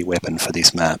OP weapon for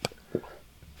this map,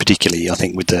 particularly I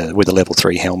think with the level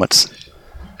 3 helmets.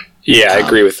 Yeah, I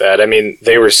agree with that. I mean,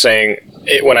 they were saying,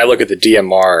 when I look at the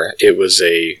DMR, it was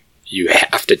you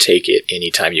have to take it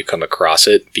anytime you come across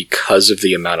it because of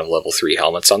the amount of level 3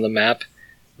 helmets on the map.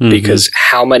 because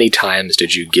how many times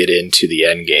did you get into the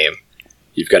end game?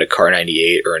 You've got a Kar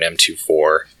 98 or an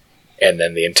M24, and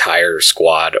then the entire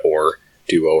squad or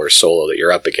duo or solo that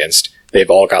you're up against, they've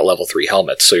all got level 3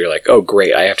 helmets. So you're like, oh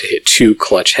great, I have to hit 2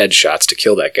 clutch headshots to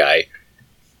kill that guy.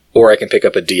 Or I can pick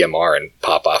up a DMR and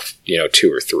pop off,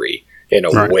 2 or 3 in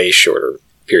a way shorter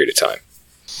period of time.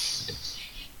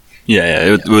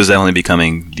 Yeah, it was definitely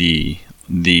becoming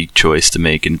the choice to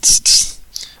make. And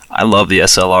I love the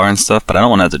SLR and stuff, but I don't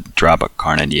want to have to drop a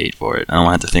Kar 98 for it. I don't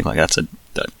want to have to think like that's a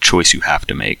choice you have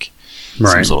to make.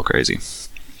 Right. Seems a little crazy.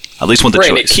 At least want the choice.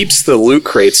 And it keeps the loot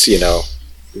crates,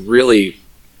 really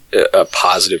a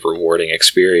positive, rewarding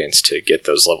experience to get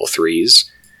those level 3s.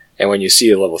 And when you see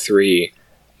a level 3,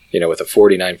 with a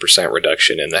 49%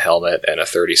 reduction in the helmet and a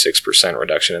 36%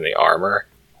 reduction in the armor,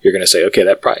 you're going to say, okay,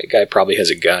 that guy probably has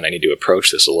a gun. I need to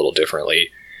approach this a little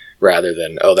differently, rather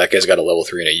than, oh, that guy's got a level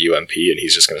 3 and a UMP and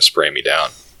he's just going to spray me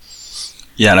down.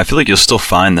 Yeah, and I feel like you'll still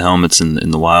find the helmets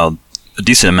in the wild a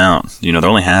decent amount. They're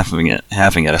only halving it.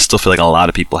 I still feel like a lot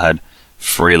of people had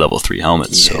free level 3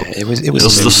 helmets. Yeah, so it was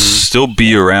it'll still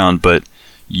be around, but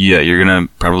yeah, you're going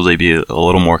to probably be a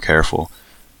little more careful.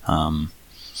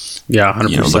 Yeah,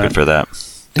 100%. Looking for that.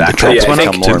 The drops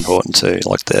become more important too.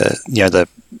 Like the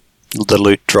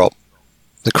loot drop,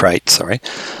 the crate. Sorry.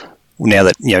 Now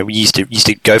that you used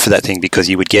to go for that thing because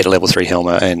you would get a level 3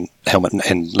 helmet and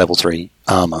level 3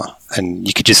 armor, and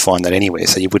you could just find that anywhere,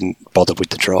 so you wouldn't bother with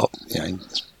the drop.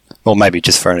 Or maybe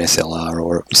just for an SLR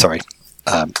or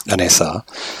an SR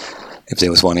if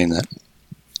there was one in that.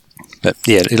 But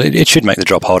yeah, it should make the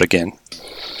drop hot again.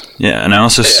 Yeah, and I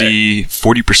also see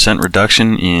 40%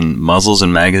 reduction in muzzles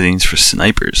and magazines for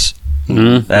snipers.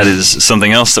 Mm-hmm. That is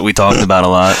something else that we talked about a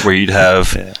lot, where you'd have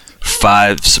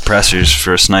 5 suppressors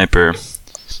for a sniper.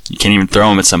 You can't even throw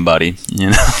them at somebody.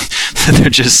 They're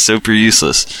just super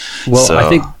useless. Well, I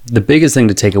think the biggest thing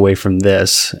to take away from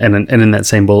this, and in that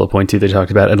same bullet point too, they talked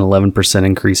about an 11%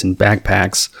 increase in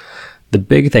backpacks. The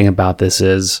big thing about this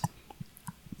is,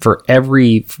 for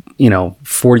every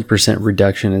 40%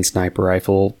 reduction in sniper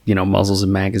rifle, muzzles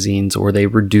and magazines, or they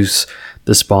reduce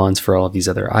the spawns for all of these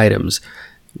other items,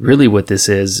 really what this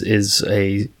is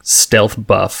a stealth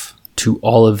buff to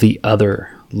all of the other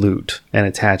loot and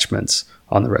attachments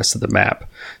on the rest of the map.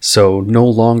 So no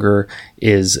longer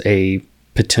is a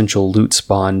potential loot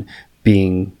spawn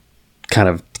being kind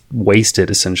of wasted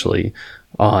essentially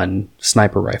on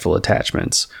sniper rifle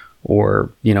attachments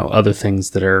or other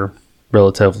things that are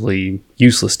relatively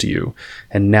useless to you.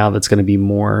 And now that's going to be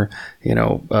more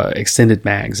extended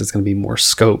mags, it's going to be more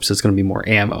scopes, it's going to be more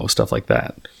ammo, stuff like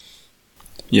that.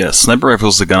 Yeah, sniper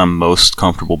rifle's the gun I'm most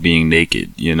comfortable being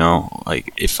naked,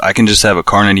 like if I can just have a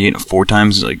Kar 98 4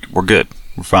 times, like we're good,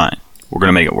 we're fine, we're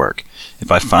gonna make it work.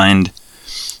 If I find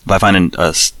a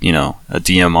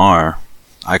DMR,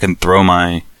 I can throw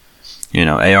my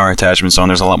AR attachments on.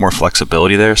 There's a lot more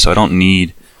flexibility there, so I don't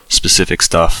need specific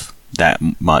stuff that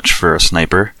much for a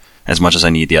sniper as much as I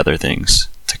need the other things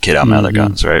to kit out my other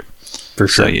guns, right? For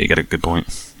sure. So you got a good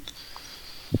point.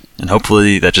 And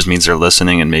hopefully that just means they're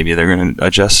listening, and maybe they're going to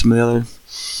adjust some of the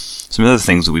other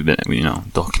things that we've been,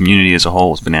 the community as a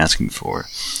whole has been asking for.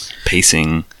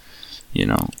 Pacing, I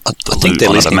think they're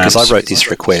listening, because I wrote this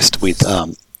request with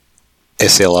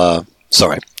SR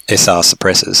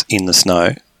suppressors in the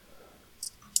snow.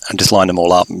 I just lined them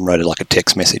all up and wrote it like a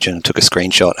text message, and I took a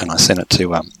screenshot and I sent it to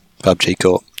PUBG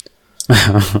Corp.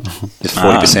 Just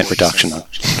 40% reduction.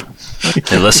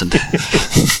 They listened.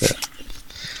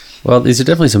 Well, these are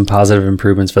definitely some positive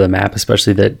improvements for the map,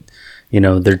 especially that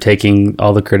they're taking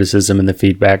all the criticism and the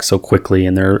feedback so quickly,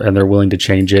 and they're willing to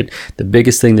change it. The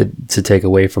biggest thing to take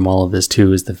away from all of this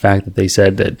too is the fact that they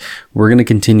said that we're going to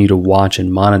continue to watch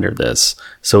and monitor this.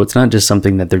 So it's not just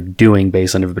something that they're doing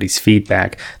based on everybody's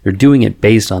feedback. They're doing it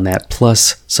based on that,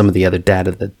 plus some of the other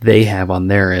data that they have on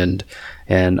their end.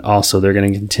 And also they're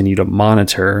going to continue to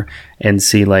monitor and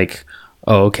see like,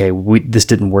 oh, okay, this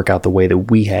didn't work out the way that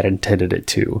we had intended it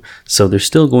to. So there's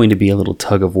still going to be a little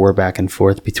tug of war back and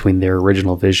forth between their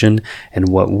original vision and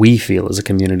what we feel as a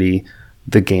community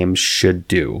the game should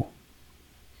do.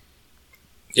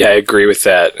 Yeah, I agree with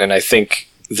that. And I think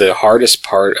the hardest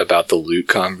part about the loot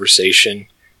conversation,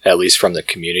 at least from the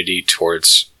community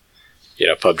towards,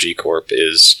 PUBG Corp,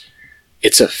 is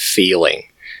it's a feeling,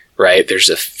 right?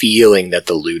 There's a feeling that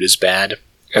the loot is bad.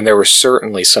 And there were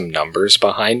certainly some numbers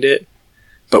behind it.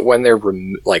 But when they're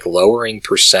lowering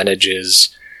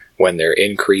percentages, when they're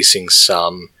increasing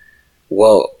some,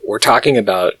 well, we're talking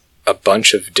about a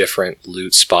bunch of different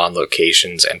loot spawn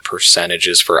locations and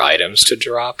percentages for items to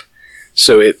drop.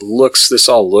 So this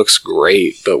all looks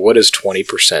great, but what does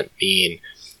 20% mean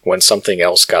when something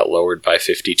else got lowered by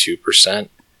 52%?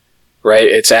 right?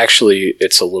 It's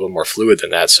a little more fluid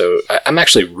than that. So I'm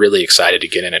actually really excited to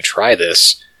get in and try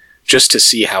this just to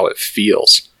see how it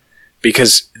feels,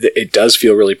 because it does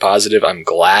feel really positive. I'm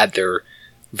glad they're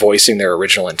voicing their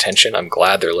original intention. I'm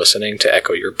glad they're listening. To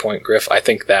echo your point, Griff, I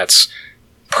think that's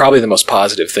probably the most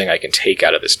positive thing I can take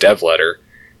out of this dev letter,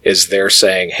 is they're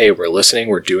saying, hey, we're listening,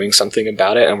 we're doing something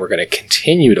about it, and we're going to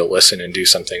continue to listen and do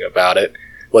something about it.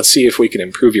 Let's see if we can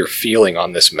improve your feeling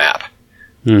on this map.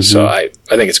 Mm-hmm. So I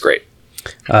think it's great.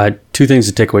 Two things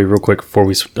to take away real quick before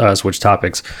we switch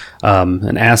topics.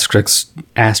 An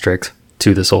asterisk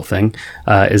to this whole thing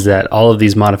is that all of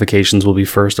these modifications will be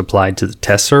first applied to the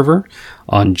test server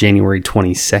on January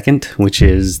 22nd, which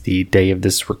is the day of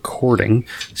this recording.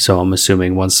 So I'm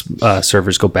assuming once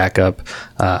servers go back up,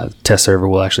 test server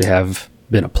will actually have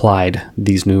been applied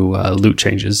these new loot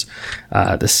changes.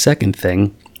 The second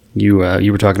thing, you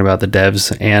were talking about the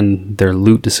devs and their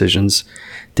loot decisions.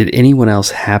 Did anyone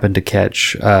else happen to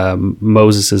catch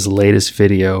Moses' latest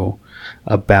video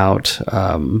about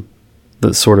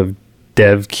the sort of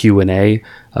dev Q&A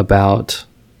about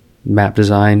map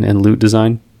design and loot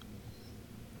design?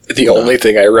 The only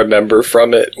thing I remember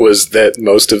from it was that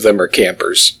most of them are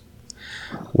campers.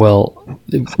 Well,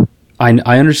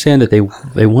 I understand that they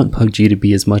want PUBG to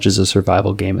be as much as a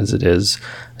survival game as it is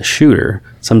a shooter,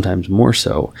 sometimes more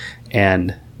so.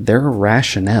 And their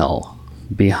rationale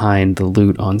behind the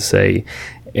loot on, say,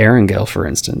 Erangel, for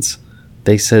instance,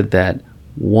 they said that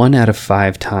 4 out of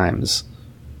 5 times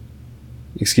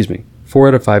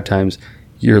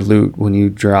your loot when you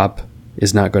drop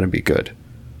is not going to be good.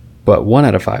 But 1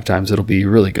 out of 5 times it'll be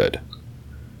really good.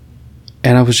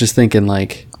 And I was just thinking,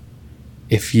 like,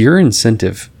 if your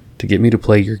incentive to get me to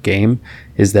play your game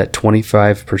is that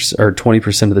 25% or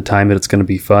 20% of the time that it's going to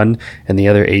be fun and the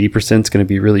other 80% is going to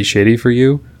be really shitty for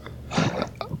you,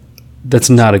 that's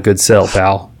not a good sell,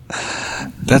 pal.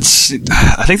 I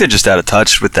think they're just out of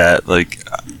touch with that. Like,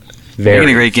 making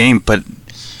a great game, but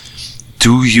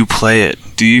do you play it?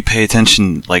 Do you pay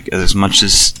attention, like, as much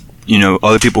as,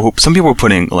 other people some people are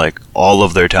putting, like, all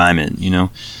of their time in,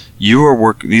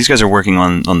 these guys are working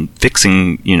on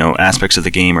fixing, aspects of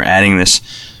the game or adding this,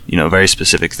 very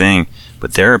specific thing.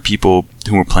 But there are people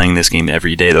who are playing this game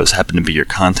every day. Those happen to be your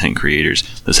content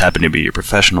creators. Those happen to be your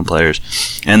professional players.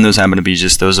 And those happen to be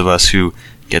just those of us who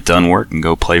get done work and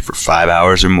go play for 5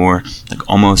 hours or more, like,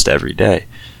 almost every day,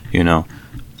 Yeah,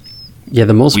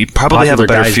 we probably have a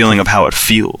better feeling of how it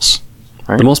feels.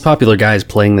 Right? The most popular guys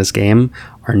playing this game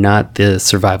are not the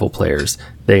survival players.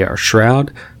 They are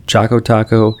Shroud, Choco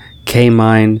Taco,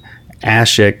 K-Mine,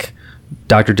 Ashik,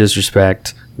 Dr.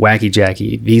 Disrespect, Wacky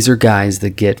Jackie. These are guys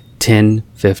that get 10,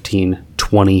 15,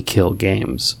 20 kill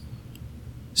games.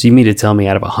 So you mean to tell me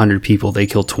out of 100 people, they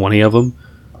kill 20 of them?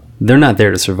 They're not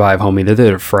there to survive, homie. They're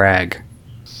there to frag.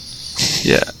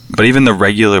 Yeah, but even the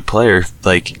regular player,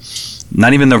 like,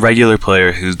 not even the regular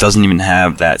player who doesn't even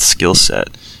have that skill set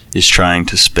is trying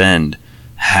to spend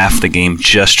half the game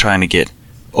just trying to get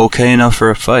okay enough for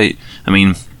a fight. I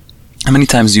mean, how many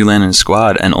times do you land in a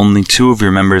squad and only 2 of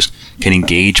your members can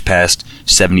engage past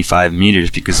 75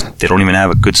 meters because they don't even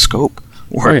have a good scope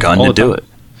or a gun to do it?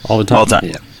 All the time.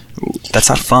 Yeah. That's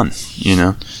not fun,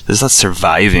 That's not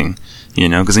surviving,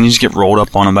 because then you just get rolled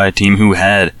up on by a team who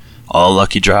had all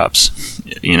lucky drops.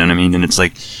 You know what I mean? And it's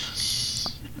like,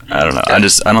 I don't know.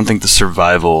 I don't think the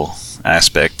survival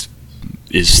aspect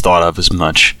is thought of as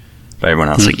much by everyone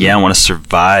else. Mm-hmm. Like, yeah, I want to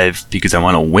survive because I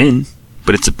want to win,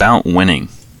 but it's about winning,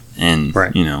 and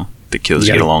the kills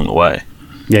get along the way.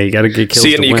 Yeah, you got to get kills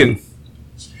to win.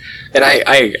 And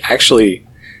I actually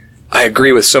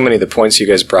agree with so many of the points you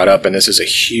guys brought up, and this is a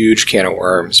huge can of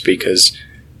worms, because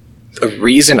the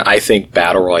reason I think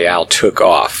Battle Royale took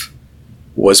off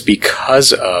was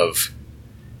because of,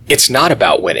 it's not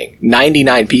about winning.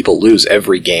 99 people lose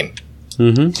every game.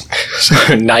 Mm-hmm.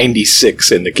 So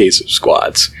 96 in the case of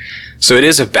squads. So it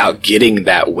is about getting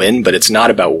that win, but it's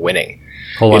not about winning.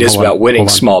 It is about winning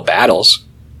small battles.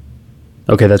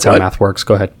 Okay, that's how math works.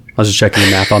 Go ahead. I was just checking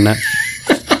the math on that.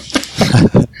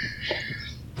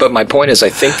 But my point is, I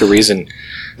think the reason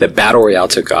that Battle Royale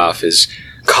took off is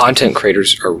content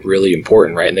creators are really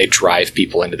important, right? And they drive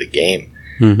people into the game.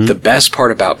 Mm-hmm. The best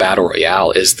part about Battle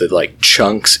Royale is the, like,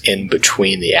 chunks in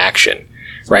between the action,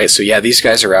 right? So yeah, these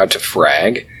guys are out to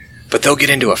frag, but they'll get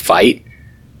into a fight,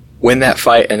 win that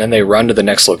fight, and then they run to the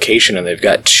next location and they've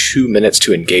got 2 minutes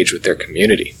to engage with their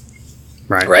community.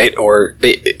 Right? Or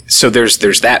so there's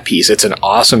that piece. It's an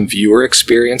awesome viewer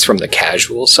experience from the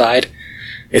casual side.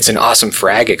 It's an awesome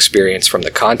frag experience from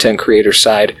the content creator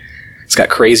side. It's got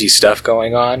crazy stuff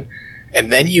going on.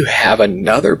 And then you have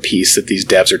another piece that these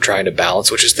devs are trying to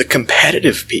balance, which is the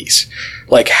competitive piece.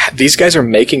 Like, these guys are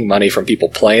making money from people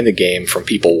playing the game, from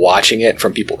people watching it,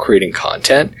 from people creating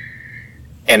content.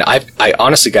 And I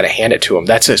honestly got to hand it to them.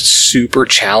 That's a super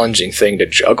challenging thing to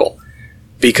juggle.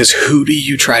 Because who do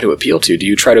you try to appeal to? Do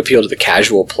you try to appeal to the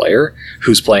casual player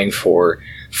who's playing for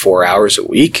 4 hours a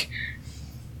week?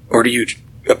 Or do you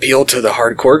appeal to the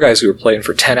hardcore guys who are playing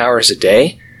for 10 hours a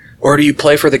day? Or do you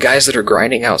play for the guys that are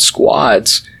grinding out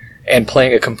squads and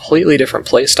playing a completely different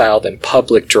play style than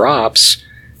public drops,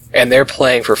 and they're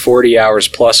playing for 40 hours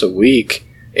plus a week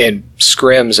in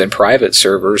scrims and private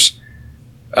servers,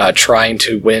 trying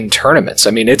to win tournaments?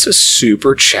 I mean, it's a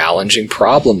super challenging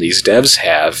problem these devs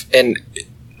have, and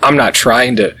I'm not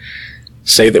trying to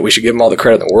say that we should give them all the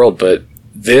credit in the world, but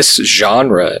this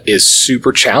genre is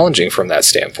super challenging from that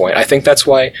standpoint. I think that's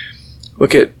why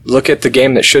look at the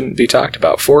game that shouldn't be talked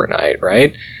about, Fortnite,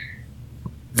 right?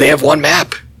 They have one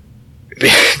map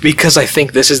because I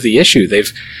think this is the issue.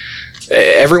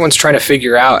 Everyone's trying to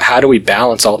figure out, how do we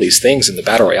balance all these things in the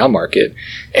Battle Royale market?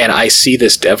 And I see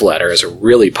this dev letter as a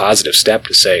really positive step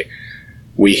to say,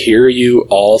 we hear you,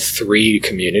 all three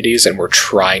communities, and we're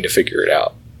trying to figure it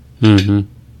out.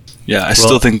 Mm-hmm. Yeah, I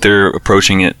still think they're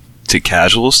approaching it to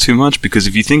casuals too much, because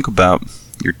if you think about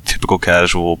your typical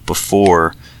casual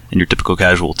before and your typical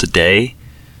casual today,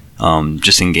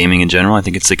 just in gaming in general, I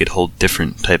think it's like a whole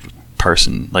different type of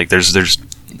person. Like there's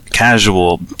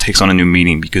casual takes on a new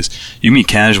meaning, because you meet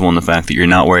casual in the fact that you're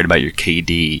not worried about your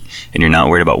KD and you're not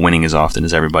worried about winning as often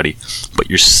as everybody, but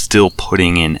you're still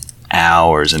putting in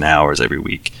hours and hours every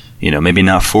week. You know, maybe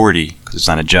not 40 because it's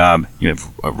not a job. You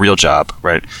have a real job,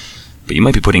 right? But you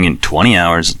might be putting in 20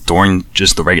 hours during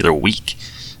just the regular week,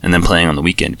 and then playing on the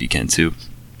weekend if you can too.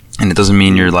 And it doesn't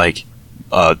mean you're like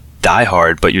die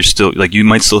hard, but you're still like, you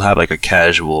might still have like a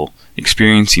casual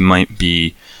experience. You might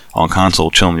be on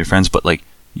console chilling with your friends, but like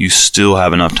you still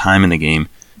have enough time in the game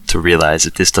to realize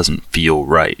that this doesn't feel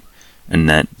right, and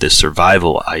that the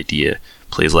survival idea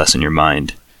plays less in your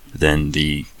mind than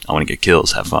the I want to get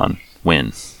kills, have fun,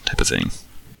 win type of thing.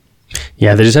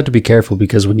 Yeah, they just have to be careful,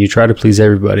 because when you try to please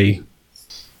everybody,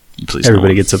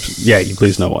 everybody gets up. Yeah, you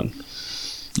please no one.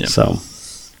 Yeah. So,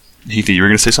 Heathy, you were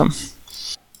going to say something?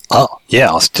 Oh, yeah,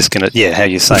 I was just going to, how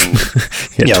you're saying,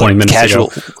 20 like minutes casual.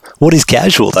 ago. What is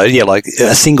casual, though? Yeah, like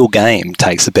a single game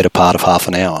takes the better part of half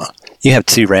an hour. You have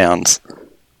 2 rounds.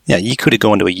 Yeah, you could have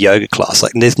gone to a yoga class.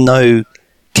 Like, there's no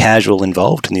casual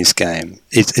involved in this game.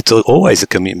 It's always a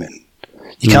commitment.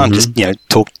 You can't just,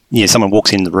 talk, someone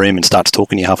walks in the room and starts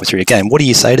talking to you halfway through your game. What do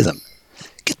you say to them?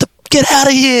 Get out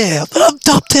of here! I'm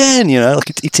top 10, like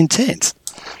it's intense.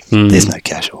 There's no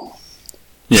casual.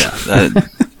 Yeah,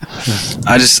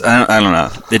 I don't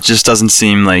know. It just doesn't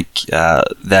seem like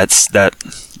that's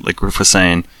like Riff was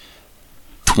saying.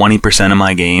 20% of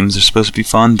my games are supposed to be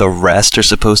fun. The rest are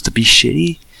supposed to be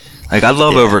shitty. Like, I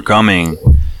love overcoming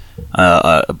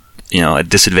a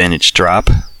disadvantaged drop,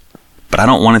 but I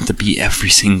don't want it to be every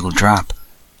single drop.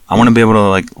 I want to be able to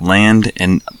like land,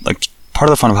 and like part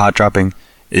of the fun of hot dropping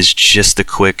is just the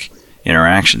quick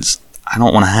interactions. I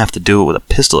don't want to have to do it with a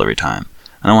pistol every time.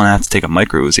 I don't want to have to take a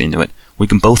micro Uzi into it. We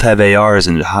can both have ARs,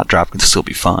 and the hot drop can still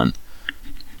be fun.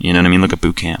 You know what I mean? Look at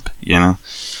boot camp.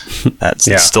 That's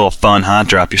it's still a fun hot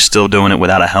drop. You're still doing it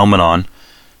without a helmet on,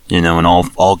 and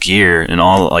all gear and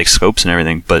all like scopes and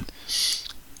everything. But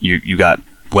you got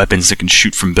weapons that can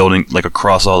shoot from building, like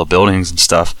across all the buildings and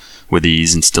stuff with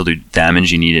these, and still do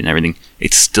damage you need it and everything.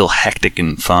 It's still hectic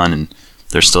and fun, and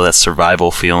there's still that survival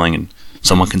feeling, and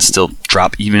someone can still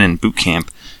drop even in boot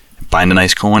camp, find a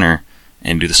nice corner,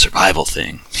 and do the survival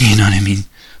thing. You know what I mean?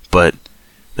 But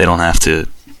they don't have to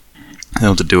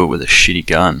do it with a shitty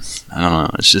gun. I don't know.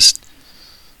 It's just,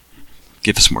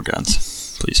 give us more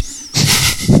guns, please.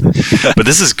 But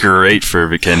this is great for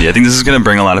Vikendi. I think this is going to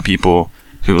bring a lot of people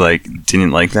who like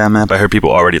didn't like that map. I heard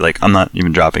people already like, I'm not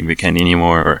even dropping Vikendi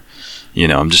anymore, or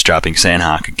I'm just dropping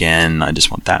Sanhok again. I just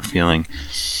want that feeling.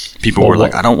 People were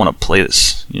like, I don't want to play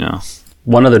this.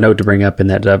 One other note to bring up in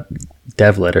that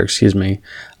dev letter,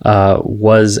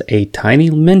 was a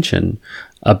tiny mention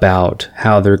about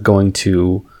how they're going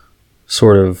to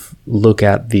sort of look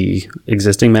at the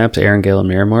existing maps, Erangel and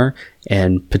Miramar,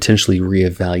 and potentially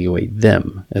reevaluate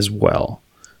them as well,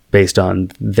 based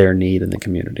on their need in the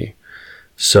community.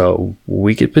 So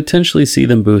we could potentially see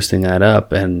them boosting that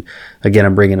up. And again,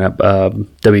 I'm bringing up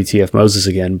WTF Moses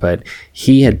again, but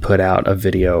he had put out a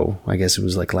video, I guess it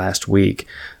was like last week,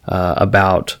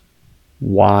 about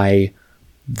why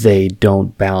they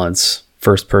don't balance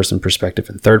first-person perspective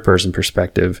and third-person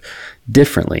perspective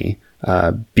differently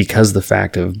because the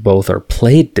fact of both are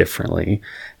played differently,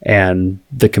 and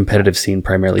the competitive scene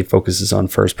primarily focuses on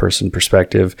first-person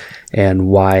perspective, and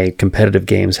why competitive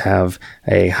games have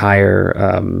a higher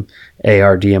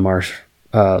AR, DMR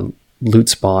loot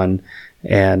spawn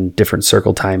and different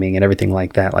circle timing and everything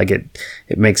like that. Like it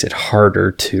makes it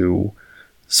harder to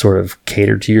sort of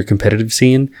cater to your competitive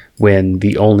scene when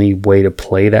the only way to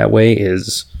play that way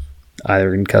is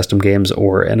either in custom games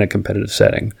or in a competitive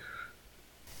setting.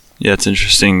 Yeah, it's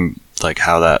interesting, like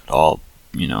how that all,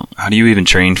 how do you even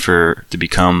train to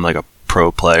become like a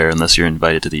pro player unless you're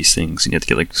invited to these things and you have to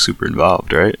get like super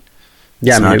involved, right?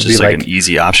 Yeah, it's not just like an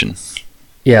easy option.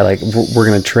 Yeah, like we're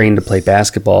going to train to play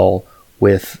basketball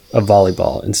with a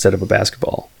volleyball instead of a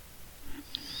basketball.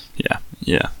 Yeah.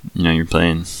 You're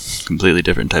playing completely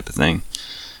different type of thing.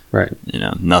 Right.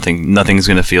 Nothing's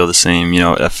going to feel the same.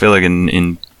 I feel like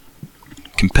in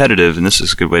competitive, and this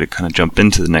is a good way to kind of jump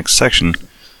into the next section,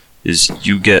 is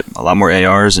you get a lot more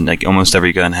ARs, and like almost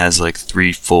every gun has like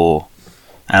 3 full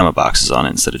ammo boxes on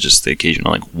it instead of just the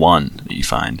occasional like 1 that you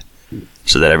find,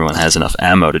 so that everyone has enough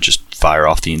ammo to just fire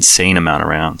off the insane amount of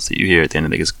rounds that you hear at the end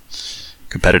of the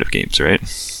competitive games, right?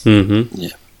 Mm-hmm. Yeah.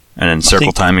 And then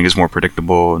circle timing is more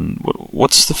predictable. And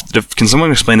what's can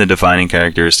someone explain the defining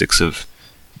characteristics of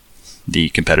the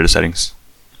competitive settings,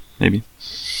 maybe?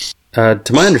 To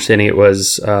my understanding, it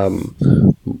was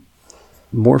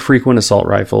more frequent assault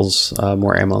rifles,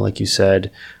 more ammo, like you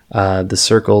said. The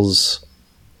circles,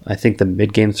 I think the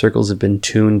mid-game circles have been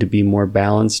tuned to be more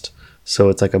balanced, so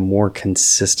it's like a more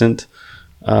consistent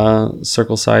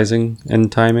circle sizing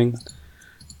and timing.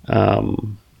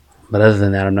 But other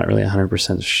than that, I'm not really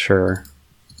 100% sure.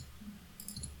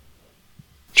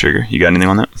 Trigger, you got anything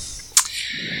on that?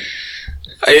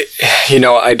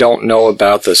 I don't know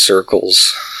about the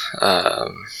circles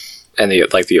and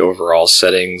the overall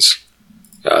settings.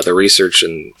 The research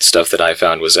and stuff that I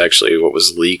found was actually what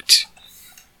was leaked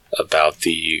about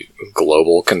the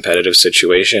global competitive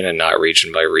situation and not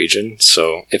region by region.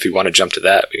 So if you want to jump to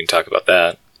that, we can talk about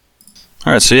that.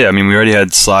 All right, so yeah, we already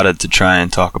had slotted to try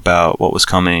and talk about what was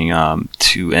coming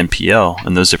to NPL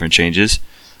and those different changes.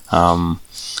 So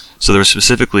there was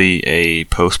specifically a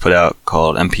post put out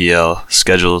called NPL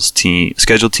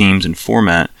Scheduled Teams and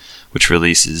Format, which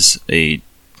releases a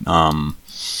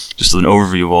just an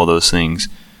overview of all those things.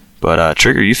 But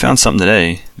Trigger, you found something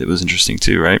today that was interesting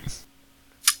too, right?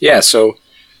 Yeah, so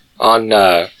on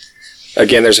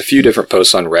again, there's a few different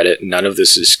posts on Reddit. None of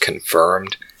this is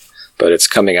confirmed, but it's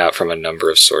coming out from a number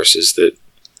of sources that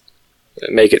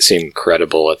make it seem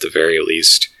credible at the very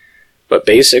least. But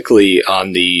basically,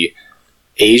 in the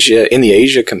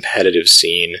Asia competitive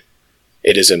scene,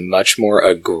 it is a much more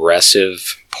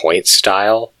aggressive point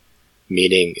style,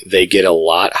 meaning they get a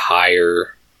lot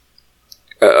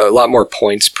more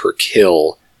points per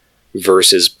kill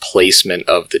versus placement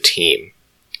of the team.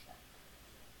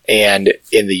 And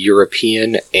in the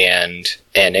European and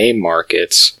NA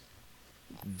markets,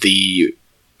 the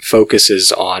focus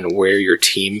is on where your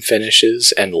team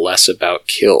finishes and less about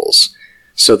kills.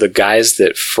 So the guys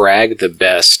that frag the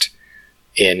best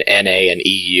in NA and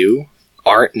EU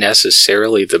aren't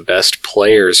necessarily the best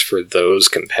players for those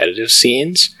competitive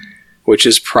scenes, which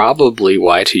is probably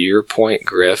why, to your point,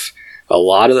 Griff, a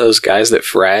lot of those guys that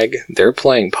frag, they're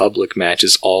playing public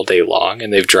matches all day long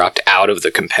and they've dropped out of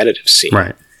the competitive scene.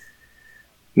 Right.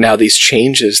 Now, these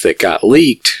changes that got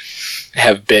leaked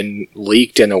have been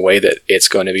leaked in a way that it's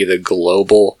going to be the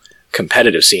global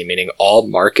competitive scene, meaning all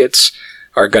markets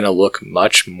are going to look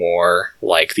much more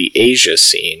like the Asia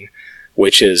scene,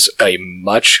 which is a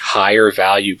much higher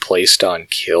value placed on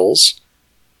kills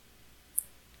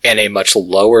and a much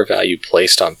lower value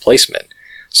placed on placement.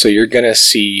 So you're going to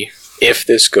see, if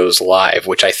this goes live,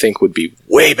 which I think would be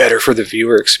way better for the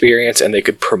viewer experience and they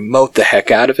could promote the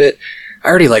heck out of it. I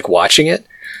already like watching it,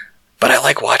 but I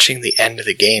like watching the end of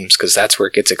the games because that's where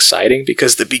it gets exciting,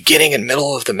 because the beginning and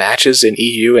middle of the matches in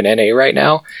EU and NA right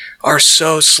now are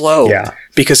so slow. Yeah.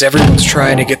 Because everyone's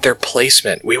trying to get their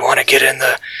placement. We want to get in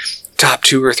the top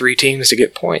 2 or 3 teams to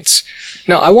get points.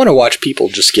 No, I want to watch people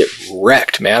just get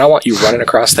wrecked, man. I want you running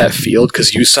across that field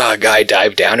because you saw a guy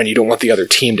dive down and you don't want the other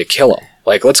team to kill him.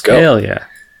 Like, let's go. Hell yeah.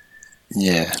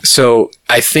 Yeah. So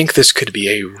I think this could be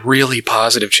a really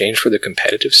positive change for the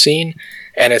competitive scene,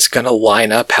 and it's going to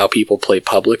line up how people play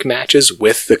public matches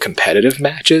with the competitive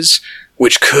matches,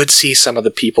 which could see some of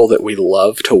the people that we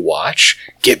love to watch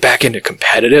get back into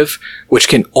competitive, which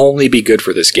can only be good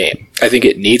for this game. I think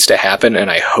it needs to happen, and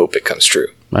I hope it comes true.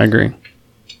 I agree.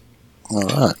 All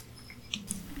right.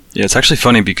 Yeah, it's actually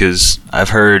funny because I've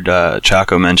heard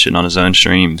Chaco mention on his own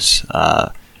streams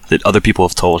that other people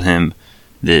have told him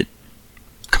that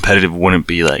competitive wouldn't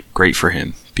be like great for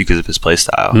him because of his play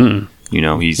style. You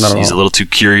know, he's Not at a all. little too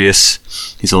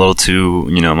curious. He's a little too,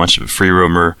 you know, much of a free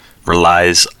roamer.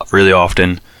 Relies really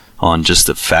often on just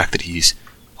the fact that he's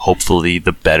hopefully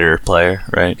the better player,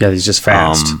 right? Yeah, he's just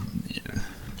fast.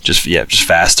 Just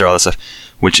faster, all that stuff,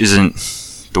 which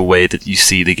isn't the way that you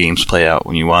see the games play out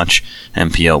when you watch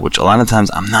MPL, which a lot of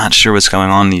times I'm not sure what's going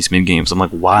on in these mid games. I'm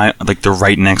like, why? Like, they're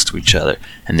right next to each other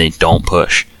and they don't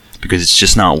push because it's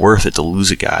just not worth it to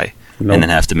lose a guy Nope. and then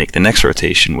have to make the next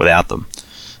rotation without them.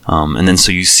 And then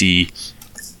so you see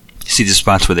the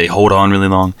spots where they hold on really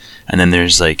long, and then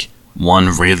there's like one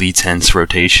really tense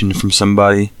rotation from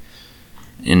somebody,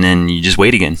 and then you just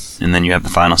wait again, and then you have the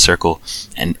final circle,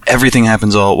 and everything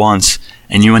happens all at once,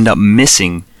 and you end up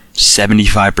missing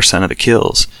 75% of the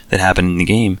kills that happen in the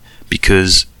game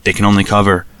because they can only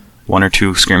cover 1 or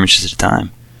 2 skirmishes at a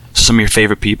time. So some of your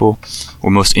favorite people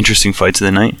or most interesting fights of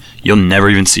the night, you'll never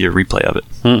even see a replay of it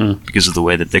because of the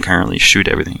way that they currently shoot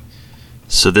everything.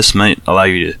 So this might allow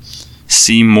you to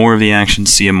see more of the action,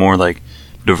 see a more like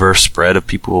diverse spread of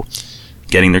people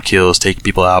getting their kills, taking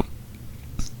people out.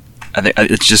 I think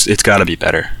it's got to be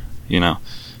better, you know.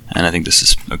 And I think this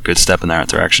is a good step in that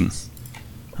direction.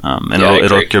 And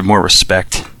it'll give more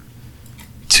respect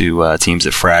to teams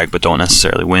that frag but don't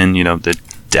necessarily win. You know,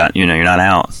 you're not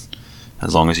out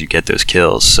as long as you get those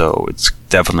kills. So it's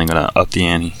definitely going to up the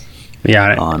ante.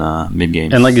 Yeah, on mid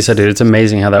game. and like you said, dude, it's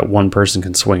amazing how that one person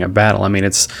can swing a battle. I mean,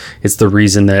 it's the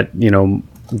reason that, you know,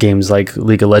 games like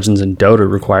League of Legends and Dota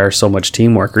require so much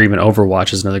teamwork, or even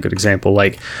Overwatch is another good example.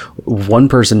 Like, one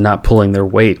person not pulling their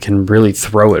weight can really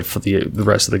throw it for the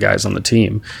rest of the guys on the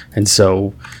team. And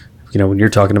so, you know, when you're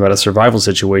talking about a survival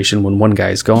situation, when one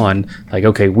guy's gone, like,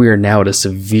 okay, we are now at a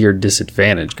severe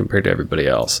disadvantage compared to everybody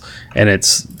else. And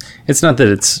it's not that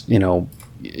it's, you know,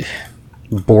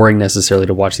 boring necessarily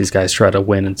to watch these guys try to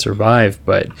win and survive,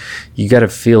 but you got to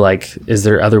feel like, is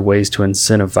there other ways to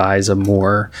incentivize a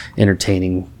more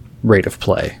entertaining rate of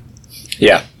play?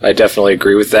 Yeah, I definitely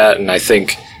agree with that. And I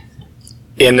think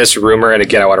in this rumor, and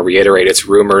again, I want to reiterate, it's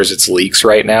rumors, it's leaks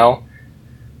right now,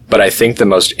 but I think the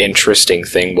most interesting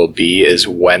thing will be is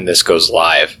when this goes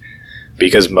live,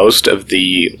 because most of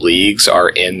the leagues are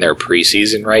in their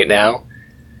preseason right now.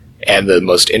 And the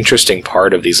most interesting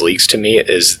part of these leaks to me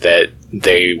is that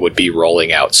they would be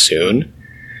rolling out soon,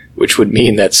 which would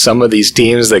mean that some of these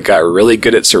teams that got really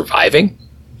good at surviving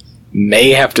may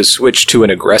have to switch to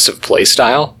an aggressive play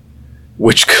style,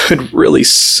 which could really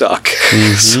suck.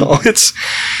 So it's,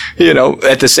 you know,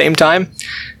 at the same time,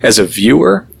 as a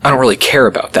viewer, I don't really care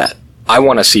about that. I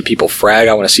want to see people frag.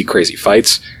 I want to see crazy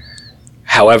fights.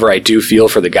 However, I do feel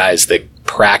for the guys that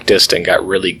practiced and got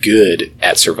really good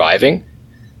at surviving.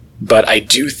 But I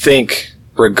do think,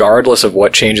 regardless of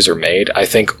what changes are made, I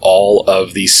think all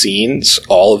of these scenes,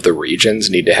 all of the regions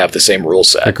need to have the same rule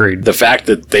set. Agreed. The fact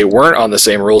that they weren't on the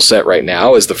same rule set right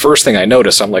now is the first thing I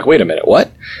notice. I'm like, wait a minute,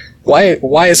 what?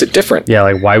 Why is it different? Yeah,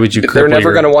 like, why would you? They're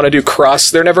never going to want to do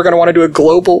they're never going to want to do a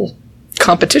global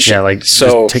competition. Yeah, like,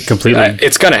 so just take completely.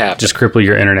 It's going to happen. Just cripple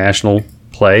your international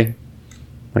play.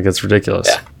 Like, that's ridiculous.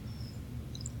 Yeah.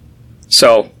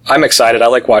 So I'm excited. I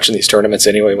like watching these tournaments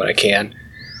anyway when I can.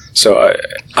 So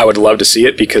I would love to see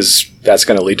it because that's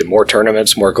going to lead to more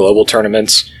tournaments, more global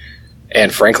tournaments.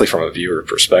 And frankly, from a viewer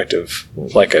perspective,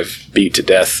 like I've beat to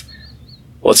death,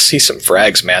 let's see some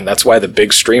frags, man. That's why the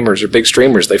big streamers are big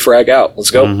streamers. They frag out.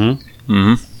 Let's go.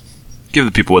 Give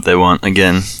the people what they want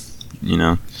again, you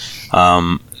know.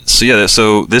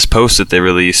 So this post that they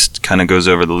released kind of goes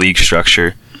over the league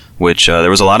structure, which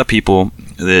there was a lot of people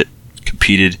that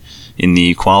competed in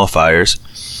the qualifiers.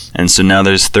 And so now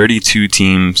there's 32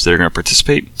 teams that are going to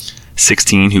participate,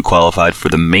 16 who qualified for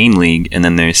the main league, and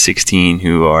then there's 16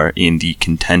 who are in the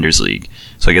contenders league.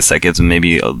 So I guess that gives them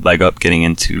maybe a leg up getting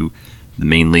into the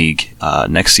main league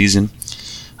next season.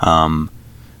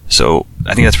 So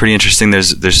I think that's pretty interesting.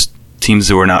 There's teams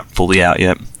that were not fully out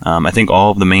yet. I think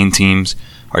all of the main teams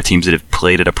are teams that have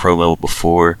played at a pro level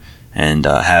before and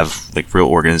have like real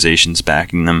organizations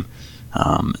backing them.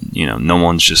 You know, no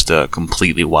one's just a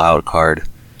completely wild card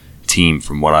team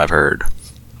from what I've heard.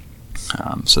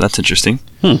 So that's interesting.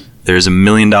 There's $1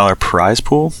 million prize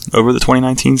pool over the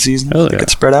 2019 season that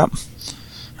gets spread out.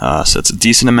 So it's a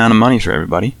decent amount of money for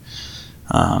everybody.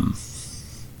 And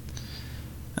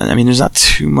I mean, there's not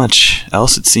too much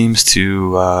else it seems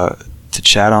to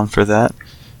chat on for that,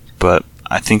 but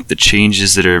I think the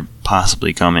changes that are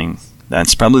possibly coming,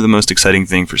 that's probably the most exciting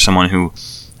thing for someone who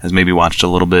has maybe watched a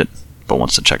little bit but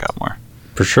wants to check out more.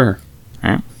 For sure. All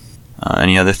right.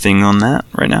 Any other thing on that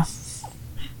right now?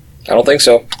 I don't think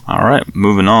so. All right,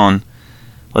 moving on.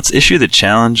 let's issue the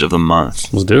challenge of the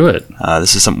month. Let's do it.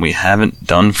 This is something we haven't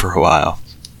done for a while.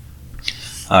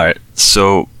 All right,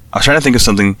 so I was trying to think of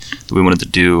something that we wanted to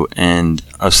do, and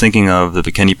I was thinking of the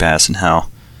Bikini Pass and how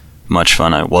much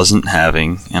fun I wasn't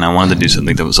having, and I wanted to do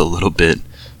something that was a little bit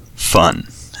fun,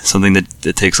 something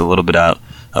that takes a little bit out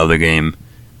of the game,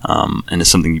 and it's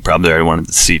something you probably already wanted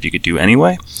to see if you could do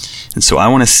anyway. And so I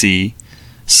want to see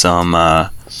some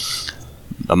a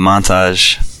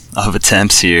montage of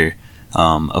attempts here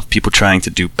of people trying to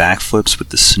do backflips with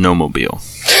the snowmobile.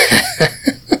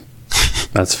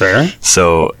 That's fair.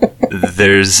 So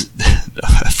there's,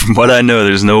 from what I know,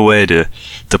 there's no way to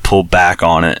pull back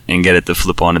on it and get it to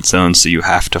flip on its own. So you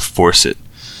have to force it.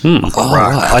 Off a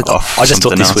rock, I just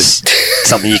thought something this else. was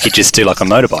something you could just do like a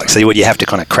motorbike. So you have to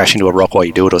kind of crash into a rock while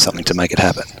you do it or something to make it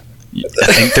happen.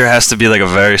 I think there has to be like a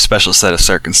very special set of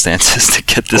circumstances to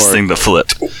get this thing to flip.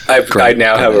 I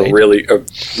now have a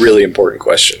really important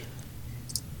question.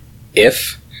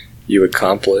 If you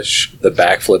accomplish the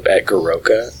backflip at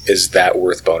Goroka, is that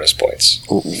worth bonus points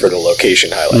for the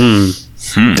location highlight?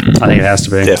 I think it has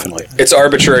to be. Definitely. It's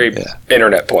arbitrary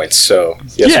internet points, so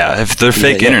yes. Yeah, if they're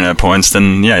fake internet points,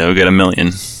 then yeah, you'll get a million.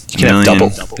 You can have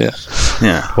double. Yeah.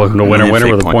 Yeah. Welcome to Winner Million Winner,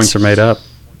 fake where the points are made up.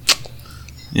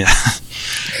 Yeah.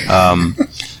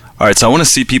 All right, so I want to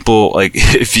see people, like,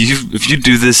 if you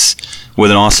do this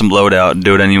with an awesome loadout and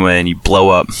do it anyway and you blow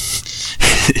up,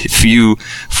 if you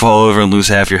fall over and lose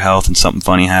half your health and something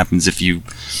funny happens, if you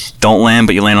don't land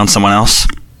but you land on someone else,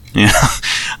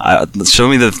 show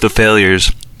me the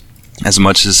failures as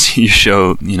much as you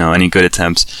show, any good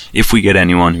attempts, if we get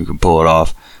anyone who can pull it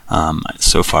off.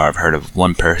 So far I've heard of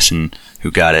one person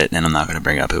who got it, and I'm not going to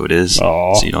bring up who it is,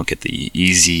 so you don't get the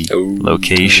easy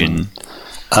location.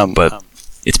 But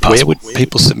it's possible. Where would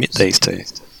people submit these to,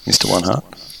 Mr. One Heart?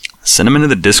 Send them into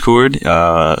the Discord.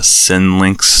 Send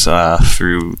links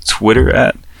through Twitter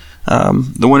at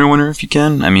the Winner if you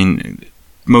can. I mean,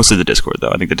 mostly the Discord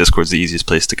though. I think the Discord's the easiest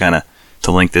place to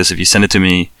to link this. If you send it to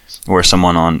me or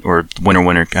someone on or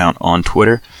Winner account on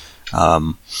Twitter,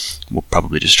 we'll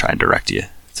probably just try and direct you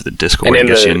to the Discord and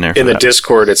get you in there. In the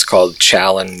Discord, it's called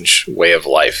Challenge Way of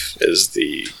Life is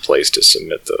the place to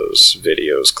submit those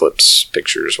videos, clips,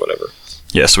 pictures, whatever.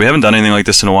 Yeah, so we haven't done anything like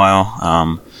this in a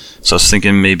while. So I was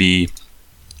thinking maybe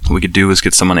what we could do is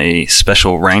get someone a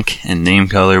special rank and name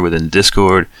color within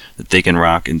Discord that they can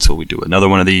rock until we do another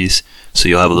one of these. So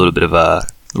you'll have a little bit of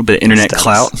internet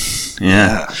clout.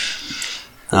 Yeah.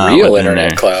 Real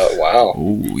internet clout. Wow.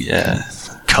 Ooh, yeah.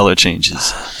 Color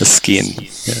changes. The skin.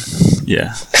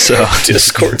 Yeah. So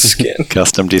Discord skin.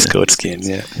 Custom Discord skin,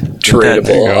 yeah.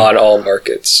 Tradable on all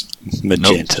markets.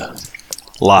 Magenta.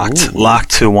 Locked.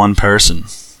 Locked to one person,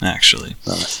 actually.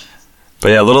 Nice. But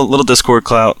yeah, little Discord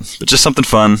clout, but just something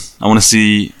fun. I want to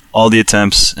see all the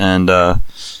attempts, and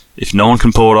if no one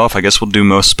can pull it off, I guess we'll do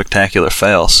most spectacular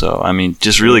fail. So, I mean,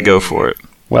 just really go for it.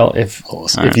 Well, if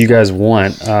you guys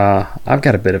want, I've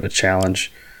got a bit of a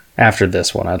challenge after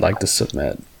this one I'd like to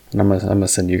submit. And I'm gonna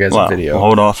send you guys a video. We'll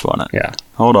hold off on it. Yeah.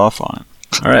 Hold off on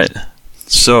it. All right.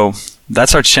 So,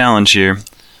 that's our challenge here.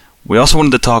 We also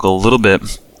wanted to talk a little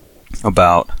bit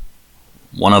about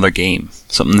one other game,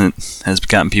 something that has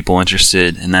gotten people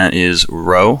interested, and that is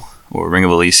Row, or Ring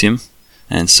of Elysium.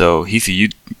 And so, Heathy,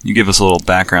 you give us a little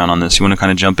background on this. You want to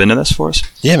kind of jump into this for us?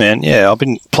 Yeah, man. Yeah, I've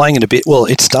been playing it a bit. Well,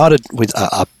 it started with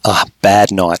a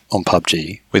bad night on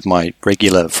PUBG with my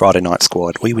regular Friday night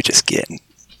squad. We were just getting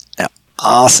our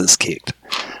asses kicked.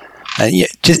 And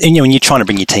when you're trying to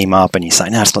bring your team up and you say,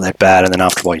 no, it's not that bad, and then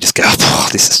after a while you just go, oh,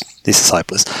 this is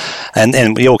hopeless.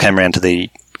 And we all came around to the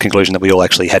conclusion that we all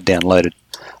actually had downloaded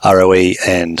ROE,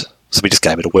 and so we just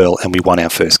gave it a whirl, and we won our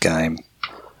first game.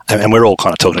 And we're all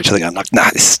kind of talking to each other going, like, nah,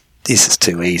 this is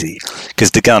too easy.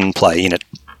 Because the gunplay in it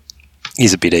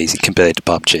is a bit easy compared to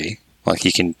PUBG. Like,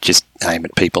 you can just aim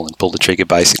at people and pull the trigger,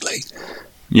 basically.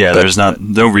 Yeah, there's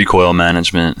no recoil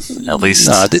management, at least.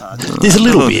 No, there's a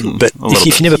little bit, but if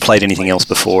you've never played anything else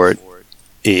before it,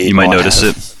 you might notice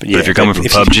it. But if you're coming from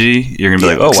PUBG, you're going to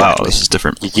be like, oh, exactly. Wow, this is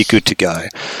different. You're good to go.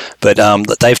 But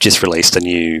they've just released a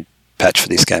new patch for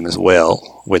this game as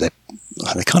well, where they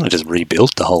kind of just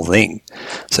rebuilt the whole thing.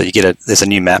 So there's a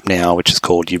new map now, which is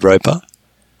called Europa.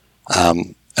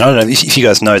 And I don't know if you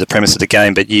guys know the premise of the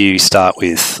game, but you start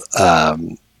with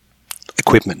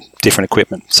different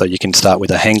equipment. So you can start with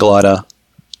a hang glider.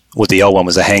 Well, the old one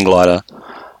was a hang glider,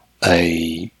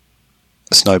 a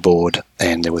snowboard,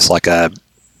 and there was like a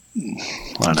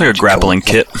grappling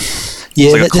kit.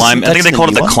 Yeah, like I think they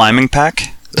called it the climbing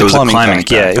pack. It was a climbing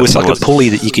pack. Yeah, it was like a pulley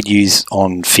that you could use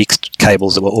on fixed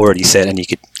cables that were already set, and you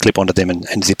could clip onto them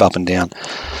and zip up and down.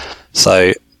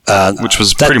 So, which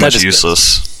was pretty much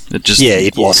useless. It just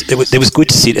It was. It was good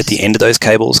to sit at the end of those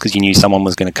cables because you knew someone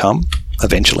was going to come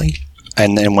eventually.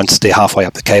 And then once they're halfway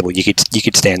up the cable, you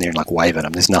could stand there and like wave at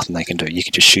them. There's nothing they can do. You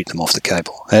could just shoot them off the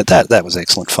cable. That was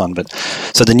excellent fun. But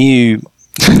so the new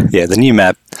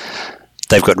map,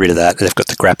 they've got rid of that. They've got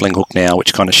the grappling hook now,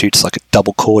 which kind of shoots like a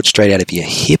double cord straight out of your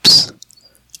hips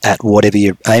at whatever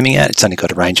you're aiming at. It's only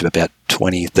got a range of about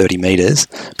 20, 30 meters,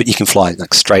 but you can fly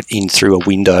like straight in through a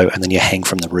window and then you hang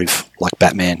from the roof like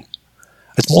Batman.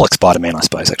 It's more like Spider-Man, I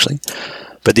suppose, actually.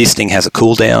 But this thing has a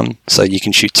cooldown, so you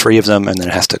can shoot 3 of them and then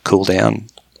it has to cool down.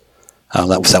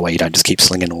 That way you don't just keep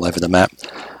slinging all over the map.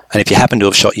 And if you happen to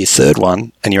have shot your 3rd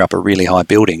one and you're up a really high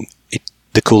building,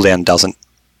 the cooldown doesn't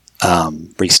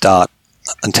restart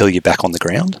until you're back on the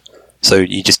ground. So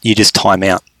you just time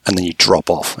out and then you drop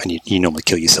off and you normally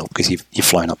kill yourself because you've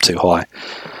flown up too high.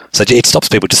 So it stops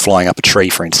people just flying up a tree,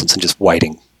 for instance, and just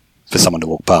waiting for someone to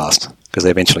walk past because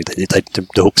eventually the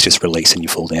hooks just release and you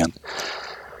fall down.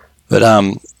 But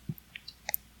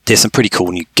there's some pretty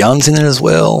cool new guns in it as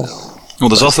well. Well,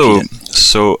 there's also,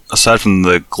 so aside from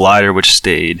the glider, which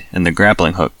stayed, and the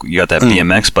grappling hook, you got that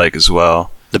BMX bike as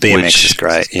well. The BMX is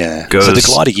great, yeah. So the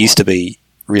glider used to be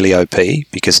really OP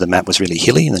because the map was really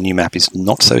hilly and the new map is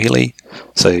not so hilly.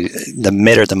 So the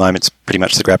meta at the moment is pretty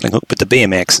much the grappling hook, but the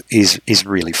BMX is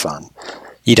really fun.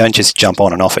 You don't just jump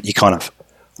on and off it, you kind of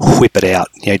whip it out.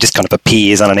 You know, it just kind of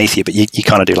appears underneath you, but you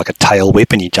kind of do like a tail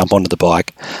whip and you jump onto the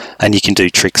bike and you can do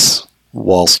tricks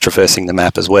whilst traversing the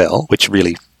map as well, which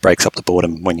really breaks up the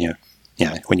boredom when you're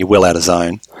well out of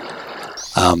zone.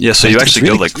 So you actually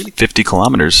go like 50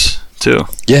 kilometers too.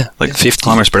 Yeah, like 50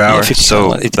 kilometers per hour. Yeah,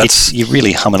 so you're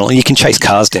really humming along. You can chase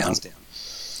cars down.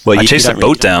 Well, I chased a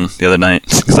boat down the other night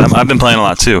because I've been playing a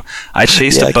lot too. I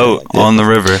chased a boat on the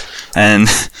river and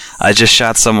I just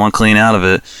shot someone clean out of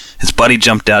it. His buddy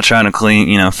jumped out trying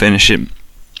to finish it.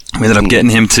 We ended up getting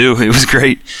him too. It was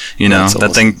great. That's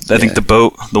that awesome. I think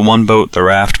the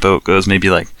raft boat goes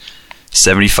maybe like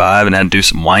 75 and had to do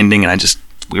some winding, and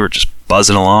we were just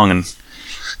buzzing along and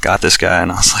got this guy,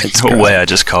 and I was like, no way, I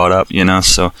just caught up,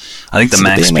 So I think the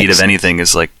max speed of anything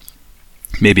is like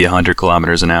maybe 100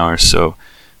 kilometers an hour. So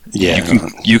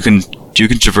you can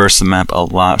traverse the map a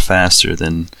lot faster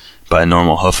than by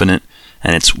normal hoofing it,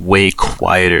 and it's way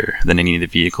quieter than any of the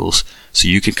vehicles. So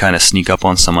you could kind of sneak up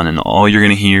on someone, and all you're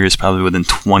going to hear is probably within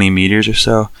 20 meters or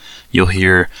so, you'll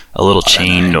hear a little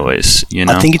chain noise.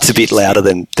 I think it's a bit louder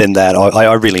than that.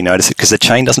 I really notice it because the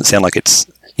chain doesn't sound like it's,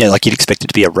 like you'd expect it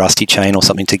to be a rusty chain or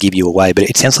something to give you away, but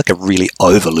it sounds like a really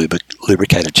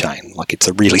over-lubricated chain. Like it's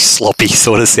a really sloppy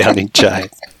sort of sounding chain.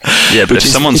 Yeah, but if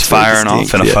someone's firing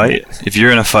off in a fight, if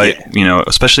you're in a fight,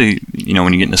 especially,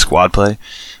 when you get into squad play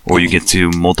or you get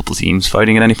to multiple teams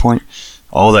fighting at any point,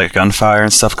 all that gunfire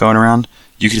and stuff going around,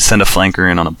 you could send a flanker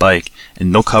in on a bike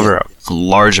and they'll cover a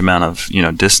large amount of,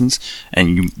 distance,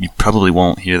 and you probably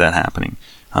won't hear that happening.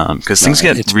 Because things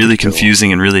get really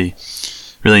confusing and really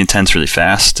intense really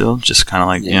fast still, just kind of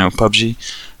like, PUBG.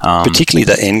 Particularly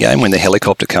the end game when the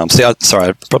helicopter comes. Sorry,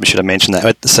 I probably should have mentioned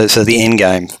that. So the end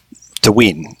game, to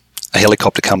win, a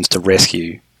helicopter comes to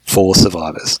rescue 4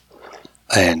 survivors.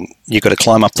 And you've got to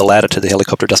climb up the ladder to the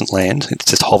helicopter doesn't land. It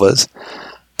just hovers.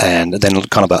 And then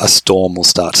kind of a storm will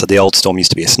start. So the old storm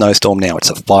used to be a snowstorm. Now it's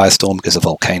a firestorm because a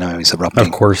volcano is erupting.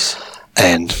 Of course.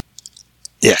 And,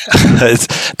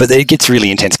 but it gets really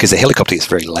intense because the helicopter is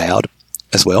very loud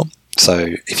as well. So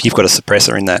if you've got a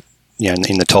suppressor in that,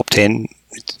 in the top 10,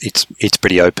 it's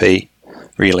pretty OP,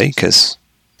 really, because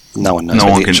no one knows.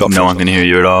 No one can hear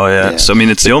you at all. Yeah. So I mean,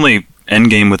 it's the only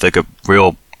end game with like a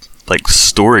real like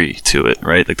story to it,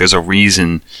 right? Like there's a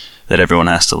reason that everyone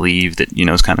has to leave that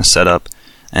is kind of set up,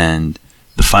 and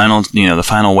the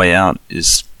final way out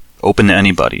is open to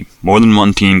anybody. More than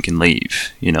one team can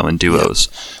leave, in duos.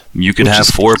 You could have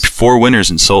four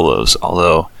winners in solos,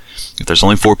 although if there's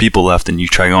only 4 people left and you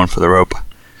try going for the rope,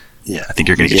 I think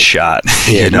you're going to get shot.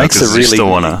 Yeah, it makes a really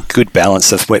good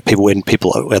balance of where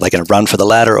people are they going to run for the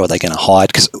ladder or are they going to hide?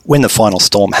 Because when the final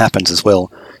storm happens as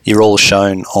well, you're all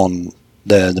shown on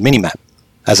the mini-map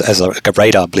as a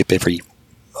radar blip every,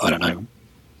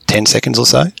 10 seconds or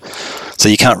so. So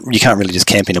you can't really just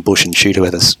camp in a bush and shoot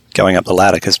whoever's going up the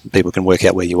ladder because people can work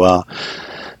out where you are.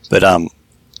 But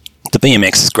the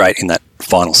BMX is great in that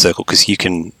final circle because you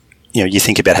can, you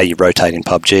think about how you rotate in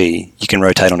PUBG. You can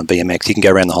rotate on a BMX. You can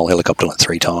go around the whole helicopter like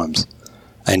 3 times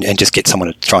and just get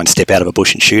someone to try and step out of a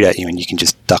bush and shoot at you, and you can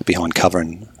just duck behind cover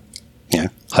and,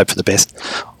 hope for the best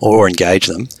or engage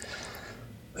them.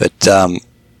 But,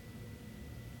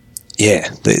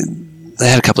 they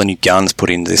had a couple of new guns put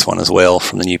into this one as well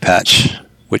from the new patch,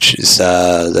 which is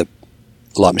the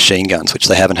light machine guns, which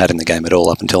they haven't had in the game at all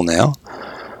up until now.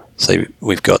 So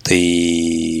we've got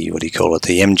the, what do you call it,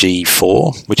 the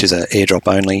MG4, which is an airdrop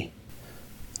only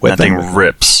weapon. That thing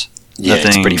rips. Yeah, that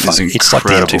it's thing pretty fun. is It's like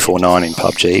the incredible. M249 in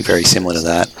PUBG, very similar to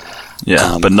that.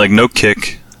 Yeah, but like no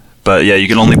kick. But yeah, you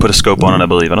can only put a scope on it, I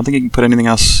believe. I don't think you can put anything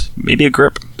else. Maybe a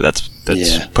grip, but that's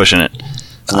Yeah. pushing it.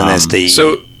 And then there's the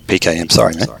So PKM.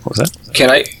 Sorry, mate. What was that?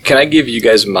 can I give you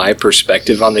guys my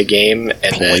perspective on the game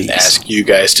and Please. then ask you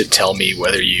guys to tell me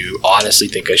whether you honestly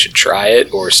think I should try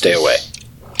it or stay away?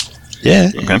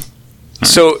 Yeah. Okay.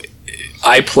 So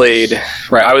I played,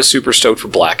 right, I was super stoked for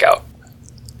Blackout,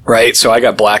 right? So I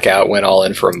got Blackout, went all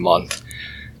in for a month,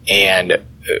 and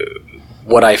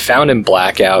what I found in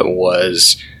Blackout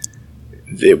was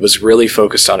it was really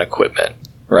focused on equipment,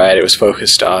 right? It was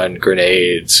focused on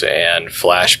grenades and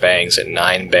flashbangs and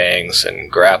 9-bangs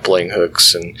and grappling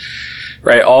hooks and,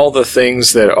 right, all the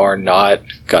things that are not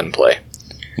gunplay.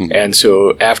 And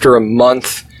so after a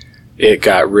month, it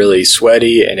got really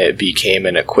sweaty and it became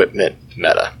an equipment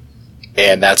meta.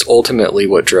 And that's ultimately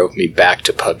what drove me back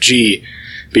to PUBG,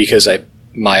 because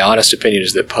my honest opinion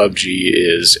is that PUBG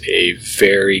is a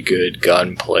very good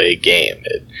gunplay game.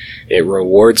 It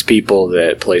rewards people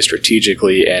that play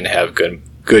strategically and have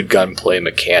good gunplay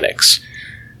mechanics.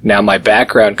 Now, my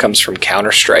background comes from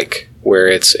Counter-Strike, where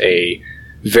it's a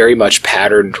very much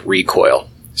patterned recoil.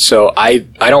 So I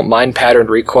don't mind patterned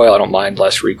recoil. I don't mind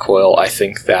less recoil. I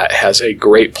think that has a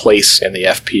great place in the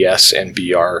FPS and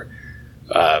BR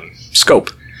scope.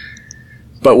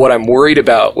 But what I'm worried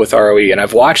about with ROE, and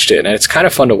I've watched it, and it's kind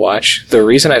of fun to watch, the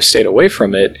reason I've stayed away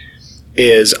from it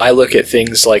is I look at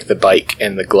things like the bike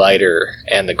and the glider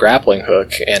and the grappling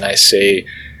hook, and I say,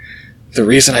 the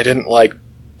reason I didn't like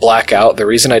Blackout, the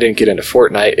reason I didn't get into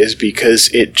Fortnite is because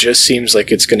it just seems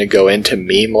like it's going to go into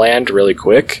meme land really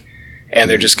quick, and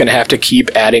they're just going to have to keep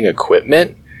adding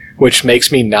equipment, which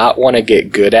makes me not want to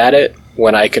get good at it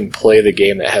when I can play the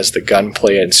game that has the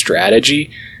gunplay and strategy.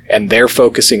 And they're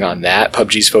focusing on that.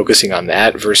 PUBG's focusing on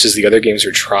that versus the other games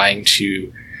are trying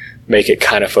to make it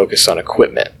kind of focus on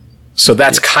equipment. So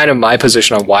that's kind of my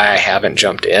position on why I haven't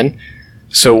jumped in.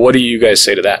 So what do you guys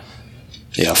say to that?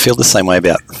 Yeah, I feel the same way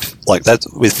about, like, that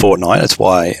with Fortnite. That's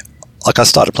why, like, I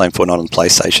started playing Fortnite on the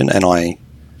PlayStation and I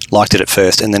liked it at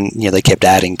first, and then, you know, they kept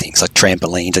adding things like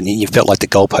trampolines, and you felt like the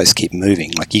goalposts kept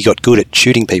moving. Like, you got good at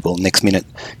shooting people, next minute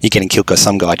you're getting killed because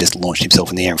some guy just launched himself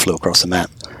in the air and flew across the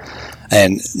map.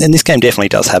 And this game definitely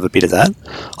does have a bit of that.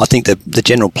 I think that the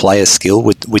general player skill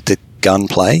with the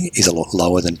gunplay is a lot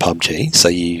lower than PUBG, so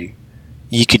you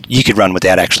could run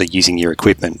without actually using your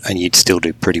equipment and you'd still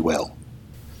do pretty well.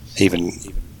 Even,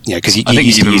 you know, because I think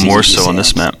even more so on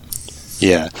this map.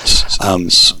 Yeah.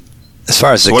 As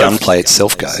far as the gunplay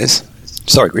itself goes,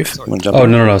 sorry, Griff, you want to jump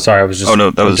in? No, sorry, I was just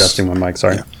that was adjusting my mic.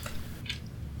 Sorry.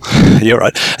 Yeah. You're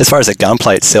right. As far as the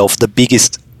gunplay itself, the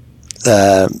biggest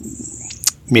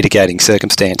mitigating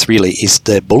circumstance really is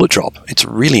the bullet drop. It's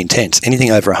really intense.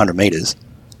 Anything over 100 meters,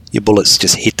 your bullets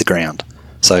just hit the ground.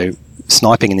 So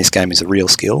sniping in this game is a real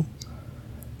skill.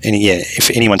 And yeah, if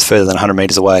anyone's further than 100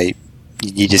 meters away,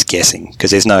 you're just guessing,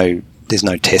 because there's no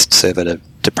test server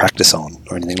to practice on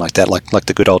or anything like that, like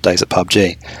the good old days of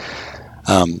PUBG.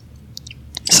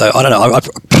 So I don't know.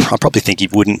 I probably think you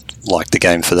wouldn't like the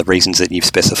game for the reasons that you've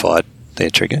specified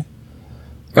there, Trigger.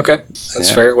 Okay,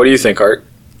 that's fair. What do you think, Art?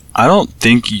 I don't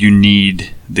think you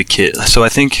need the kit. So I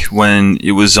think when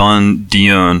it was on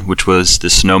Dion, which was the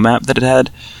snow map that it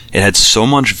had so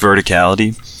much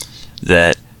verticality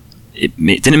that it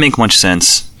didn't make much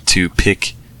sense to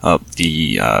pick up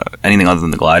the anything other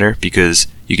than the glider, because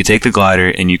you could take the glider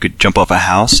and you could jump off a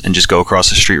house and just go across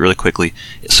the street really quickly.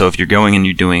 So if you're going and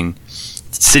you're doing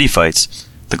city fights,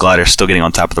 the glider's still getting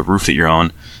on top of the roof that you're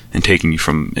on and taking you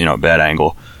from, you know, a bad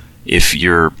angle. If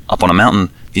you're up on a mountain,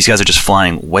 these guys are just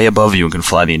flying way above you and can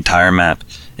fly the entire map,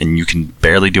 and you can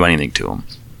barely do anything to them.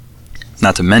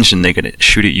 Not to mention, they could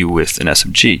shoot at you with an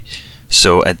SMG.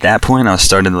 So at that point, I was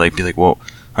starting to be like, well,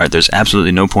 all right, there's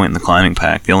absolutely no point in the climbing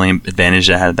pack. The only advantage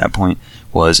I had at that point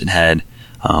was it had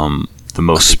the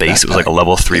most space. It was like a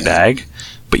level 3 bag,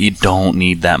 but you don't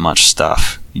need that much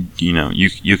stuff.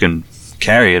 You can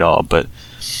carry it all, but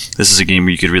this is a game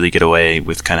where you could really get away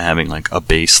with kind of having like a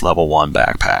base level 1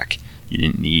 backpack. You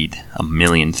didn't need a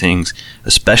million things,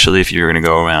 especially if you're going to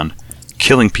go around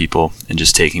killing people and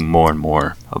just taking more and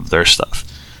more of their stuff.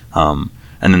 And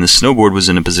then the snowboard was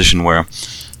in a position where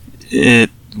it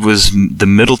was the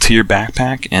middle tier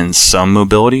backpack and some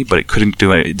mobility, but it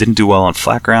didn't do well on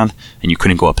flat ground, and you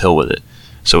couldn't go uphill with it.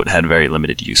 So it had very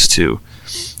limited use too.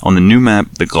 On the new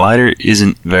map, the glider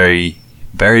isn't very,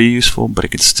 very useful, but it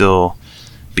could still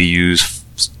be used,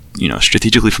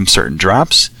 strategically from certain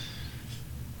drops.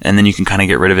 And then you can kind of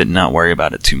get rid of it and not worry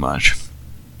about it too much.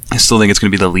 I still think it's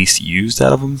going to be the least used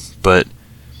out of them, but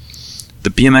the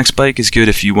BMX bike is good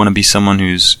if you want to be someone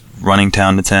who's running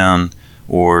town to town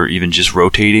or even just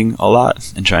rotating a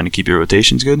lot and trying to keep your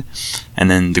rotations good.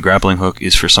 And then the grappling hook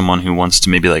is for someone who wants to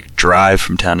maybe like drive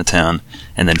from town to town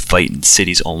and then fight in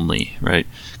cities only, right?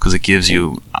 Because it gives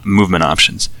you movement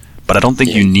options. But I don't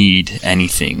think you need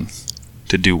anything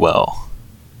to do well.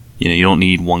 You know, you don't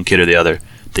need one kit or the other.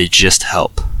 They just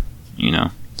help, you know?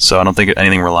 So I don't think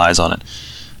anything relies on it.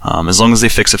 As long as they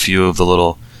fix a few of the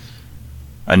little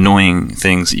annoying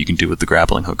things that you can do with the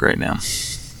grappling hook right now.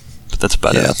 But that's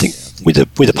about it. I think with a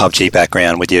PUBG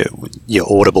background, with your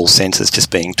audible senses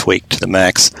just being tweaked to the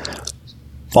max,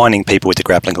 finding people with the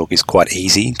grappling hook is quite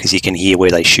easy because you can hear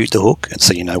where they shoot the hook, and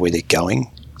so you know where they're going.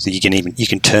 So you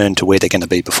can turn to where they're going to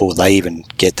be before they even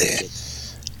get there.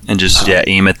 And just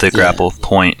aim at the grapple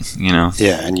point, you know.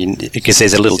 Yeah, and because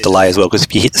there's a little delay as well. Because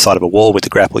if you hit the side of a wall with the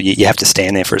grapple, you have to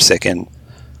stand there for a second.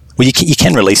 Well, you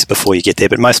can release it before you get there,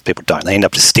 but most people don't. They end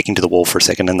up just sticking to the wall for a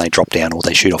second, and they drop down or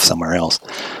they shoot off somewhere else.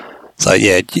 So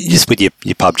yeah, just with your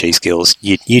PUBG skills,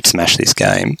 you'd smash this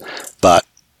game. But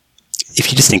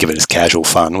if you just think of it as casual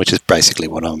fun, which is basically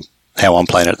how I'm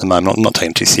playing it at the moment, I'm not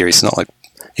taking it too serious. It's not like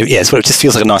it just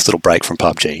feels like a nice little break from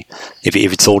PUBG. If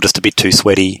it's all just a bit too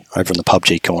sweaty over in the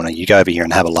PUBG corner, you go over here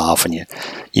and have a laugh, and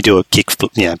you do a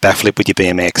backflip with your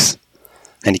BMX,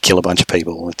 and you kill a bunch of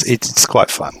people. It's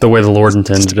quite fun. The way the Lord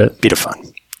intended it. Bit of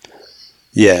fun.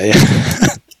 Yeah.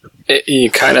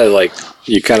 You kind of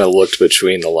looked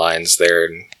between the lines there.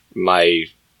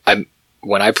 And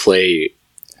when I play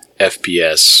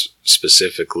FPS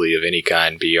specifically of any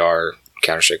kind, BR,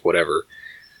 Counter-Strike, whatever,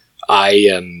 I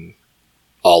am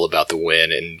all about the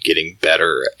win and getting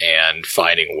better and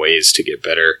finding ways to get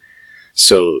better.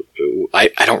 So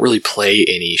I don't really play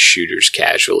any shooters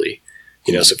casually.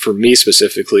 You know, so for me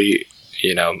specifically,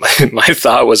 you know, my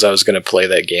thought was I was going to play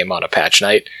that game on a patch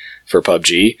night for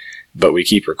PUBG, but we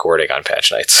keep recording on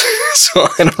patch nights. So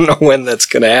I don't know when that's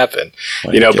going to happen.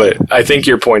 But I think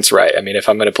your point's right. I mean, if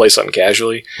I'm going to play something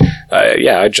casually,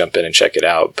 I'd jump in and check it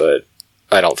out, but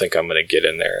I don't think I'm going to get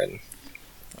in there and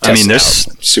test it out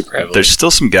super heavily. There's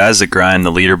still some guys that grind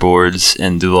the leaderboards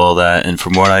and do all that, and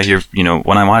from what I hear, you know,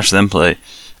 when I watch them play,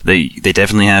 They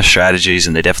definitely have strategies,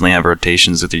 and they definitely have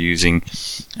rotations that they're using,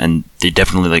 and they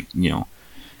definitely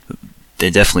they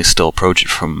definitely still approach it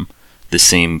from the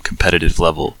same competitive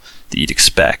level that you'd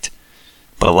expect.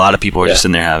 But a lot of people are just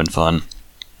in there having fun.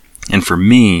 And for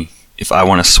me, if I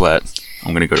want to sweat,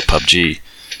 I'm going to go to PUBG.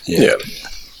 Yeah.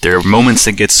 There are moments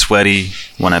that get sweaty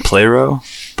when I play Row,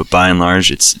 but by and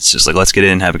large, it's just like, let's get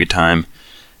in, have a good time,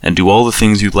 and do all the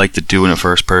things you'd like to do in a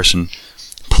first person,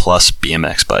 plus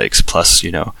BMX bikes, plus,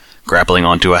 you know, grappling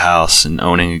onto a house and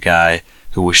owning a guy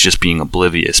who was just being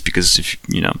oblivious, because if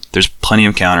you know, there's plenty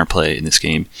of counterplay in this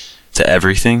game to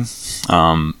everything,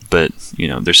 but you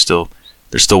know, there's still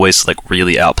ways to like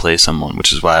really outplay someone,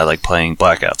 which is why I like playing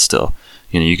Blackout still.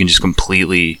 You know, you can just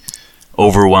completely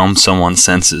overwhelm someone's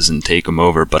senses and take them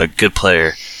over, but a good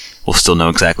player will still know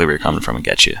exactly where you're coming from and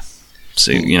get you.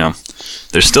 So, you know,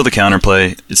 there's still the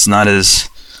counterplay. It's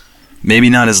maybe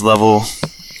not as level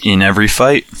in every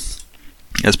fight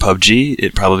as PUBG.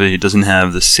 It probably doesn't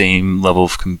have the same level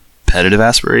of competitive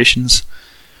aspirations,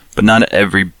 but not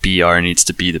every BR needs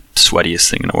to be the sweatiest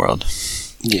thing in the world.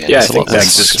 Yeah, I think that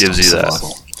just gives you that.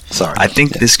 Sorry. I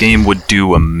think this game would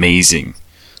do amazing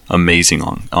on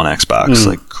Xbox,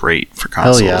 like great for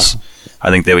consoles. Hell yeah. I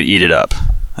think they would eat it up.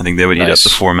 I think they would eat up the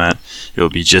format. It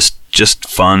would be just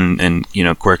fun and, you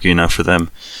know, quirky enough for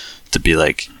them to be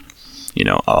like, you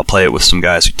know, I'll play it with some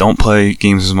guys who don't play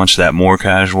games as much, that more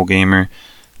casual gamer,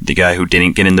 the guy who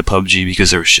didn't get into PUBG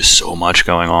because there was just so much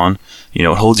going on. You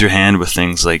know, it holds your hand with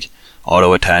things like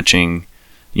auto-attaching.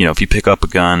 You know, if you pick up a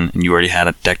gun and you already had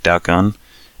a decked-out gun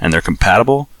and they're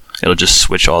compatible, it'll just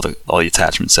switch all the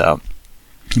attachments out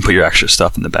and put your extra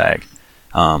stuff in the bag.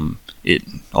 It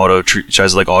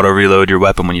tries to like auto-reload your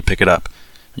weapon when you pick it up.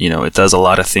 You know, it does a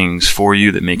lot of things for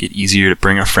you that make it easier to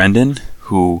bring a friend in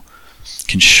who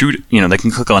can shoot. You know, they can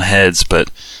click on heads,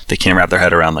 but they can't wrap their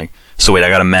head around like, so wait, I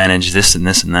got to manage this and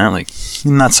this and that. Like,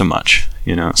 not so much.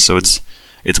 You know, so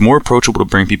it's more approachable to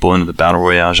bring people into the battle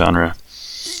royale genre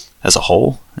as a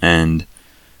whole, and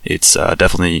it's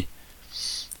definitely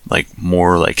like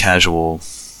more like casual,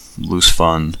 loose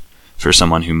fun for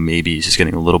someone who maybe is just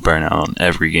getting a little burnout on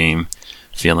every game,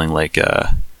 feeling like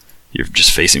you're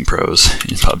just facing pros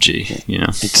in PUBG. You know,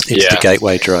 it's the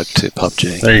gateway drug to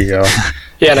PUBG. There you go.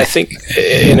 Yeah, and I think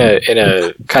in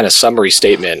a kind of summary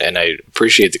statement, and I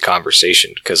appreciate the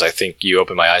conversation because I think you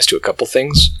opened my eyes to a couple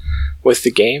things with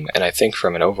the game, and I think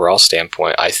from an overall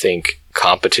standpoint, I think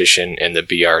competition in the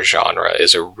BR genre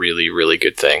is a really, really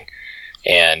good thing.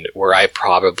 And where I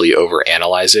probably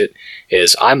overanalyze it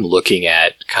is I'm looking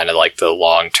at kind of like the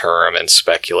long term and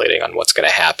speculating on what's going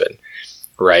to happen,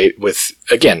 right?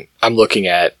 Again, I'm looking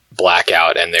at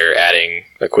Blackout, and they're adding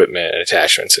equipment and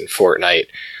attachments, and Fortnite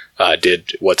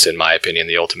did what's, in my opinion,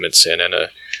 the ultimate sin in a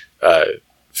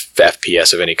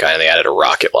FPS of any kind, and they added a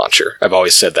rocket launcher. I've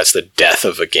always said that's the death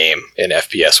of a game in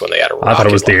FPS when they add a rocket launcher. I thought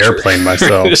it was the airplane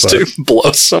myself. Just to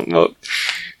blow something up.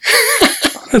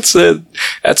 That's it.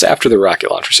 That's after the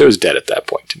rocket launcher, so it was dead at that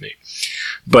point to me.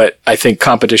 But I think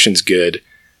competition's good,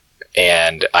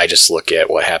 and I just look at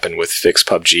what happened with Fix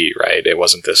PUBG, right? It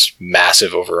wasn't this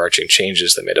massive overarching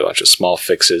changes. They made a bunch of small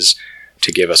fixes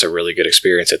to give us a really good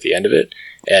experience at the end of it,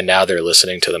 and now they're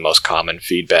listening to the most common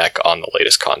feedback on the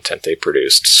latest content they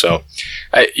produced. So,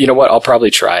 you know what? I'll probably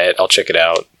try it. I'll check it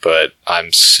out, but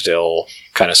I'm still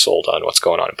kind of sold on what's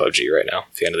going on in PUBG right now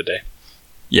at the end of the day.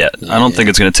 Yeah, I don't think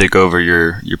it's going to take over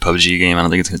your PUBG game. I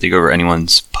don't think it's going to take over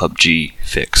anyone's PUBG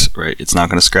fix, right? It's not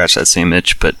going to scratch that same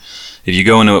itch, but if you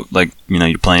go into it, like, you know,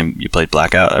 you played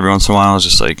Blackout every once in a while, it's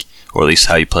just like, or at least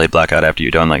how you played Blackout after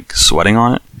you're done, like, sweating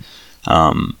on it.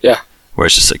 Yeah. Where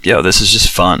it's just like, yo, this is just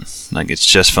fun. Like, it's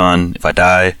just fun. If I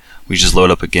die, we just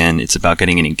load up again. It's about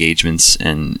getting in engagements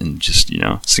and just, you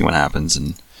know, seeing what happens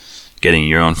and getting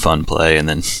your own fun play, and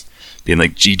then being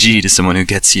like GG to someone who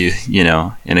gets you, you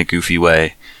know, in a goofy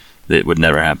way that would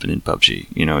never happen in PUBG.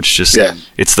 You know, it's just,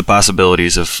 it's the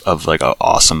possibilities of like an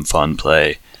awesome fun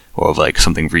play, or of like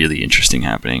something really interesting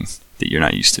happening that you're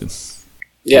not used to.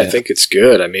 Yeah, I think it's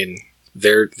good. I mean,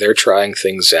 they're trying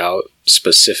things out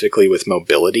specifically with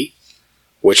mobility,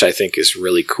 which I think is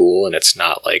really cool, and it's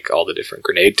not like all the different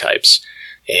grenade types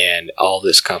and all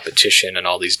this competition and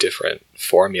all these different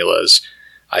formulas.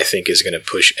 I think is going to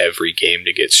push every game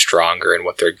to get stronger in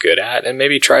what they're good at, and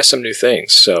maybe try some new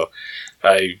things. So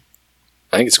I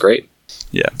think it's great.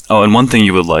 Yeah. Oh, and one thing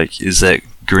you would like is that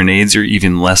grenades are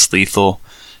even less lethal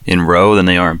in Row than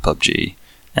they are in PUBG.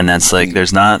 And that's like,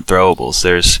 there's not throwables.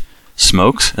 There's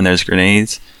smokes and there's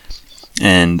grenades.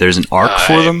 And there's an arc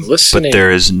for them, but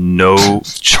there is no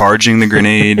charging the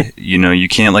grenade. You know, you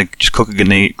can't like just cook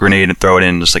a grenade and throw it in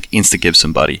and just like insta-give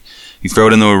somebody. You throw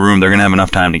it into a room, they're going to have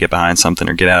enough time to get behind something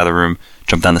or get out of the room,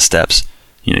 jump down the steps.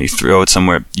 You know, you throw it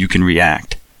somewhere, you can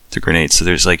react to grenades. So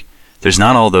there's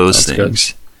not all those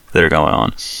things that are going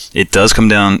on. It does come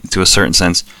down to a certain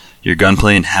sense, your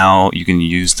gunplay and how you can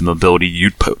use the mobility you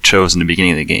chose in the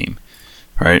beginning of the game,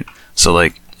 right? So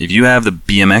like, if you have the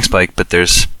BMX bike, but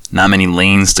there's not many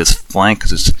lanes to flank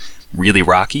because it's really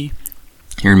rocky,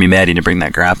 you're going to be mad you didn't bring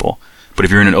that grapple. But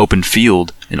if you're in an open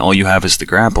field and all you have is the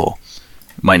grapple,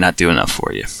 it might not do enough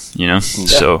for you, you know? Yeah,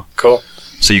 so cool.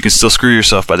 So you can still screw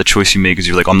yourself by the choice you make, because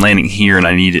you're like, I'm landing here and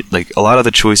I need it. Like, a lot of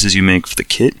the choices you make for the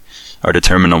kit are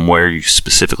determined on where you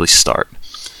specifically start,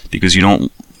 because you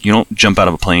don't jump out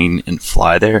of a plane and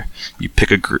fly there. You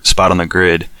pick a spot on the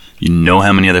grid. You know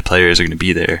how many other players are going to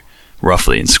be there,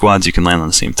 roughly. In squads, you can land on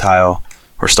the same tile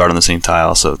or start on the same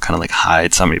tile, so it kind of like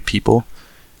hides how many people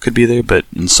could be there. But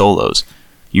in solos,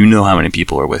 you know how many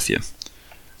people are with you,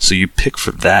 so you pick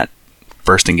for that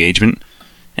first engagement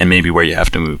and maybe where you have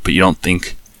to move, but you don't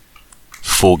think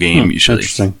full game usually.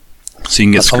 Interesting. So you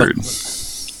can get screwed.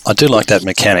 I do like that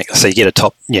mechanic. So you get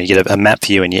you get a map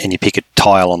view and you pick a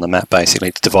tile on the map. Basically,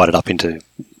 it's divided up into,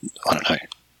 I don't know,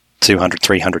 200,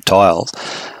 300 tiles.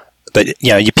 But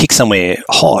you know, you pick somewhere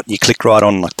hot. You click right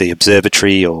on like the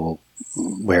observatory or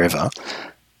wherever,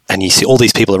 and you see all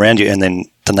these people around you, and then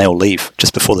they all leave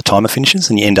just before the timer finishes,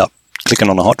 and you end up clicking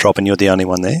on a hot drop, and you're the only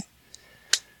one there.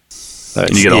 So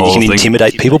you can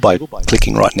intimidate people by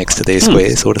clicking right next to their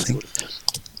square, sort of thing.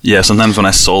 Yeah, sometimes when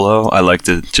I solo, I like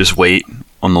to just wait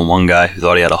on the one guy who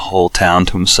thought he had a whole town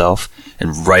to himself,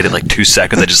 and right at like 2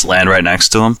 seconds, I just land right next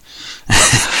to him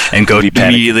and go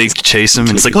immediately chase him.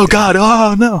 And it's like, oh god,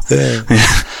 oh no. Yeah.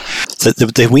 So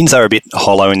the wins are a bit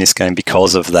hollow in this game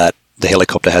because of that. The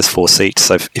helicopter has 4 seats,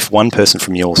 so if one person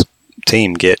from your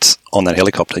team gets on that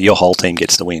helicopter, your whole team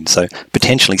gets the win. So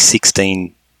potentially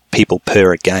 16 people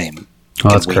per game. Oh,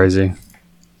 that's crazy.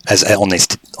 as on their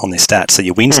stats. So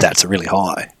your win stats are really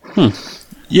high.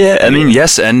 Yeah, I mean,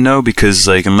 yes and no, because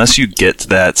like unless you get to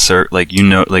that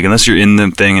unless you're in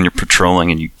the thing and you're patrolling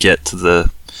and you get to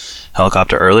the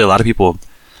helicopter early, a lot of people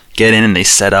get in and they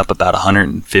set up about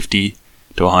 150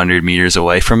 to 100 meters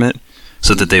away from it,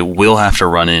 so that they will have to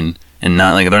run in and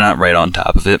not like they're not right on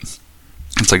top of it.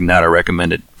 It's like not a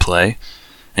recommended play,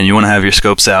 and you want to have your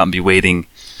scopes out and be waiting.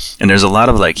 And there's a lot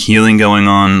of like healing going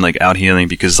on, like out healing,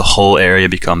 because the whole area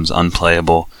becomes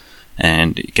unplayable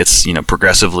and it gets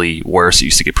progressively worse. It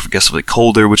used to get progressively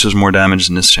colder, which is more damage.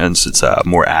 In this sense, it's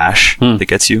more ash that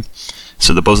gets you.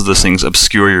 So both of those things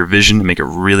obscure your vision and make it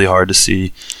really hard to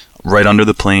see. Right under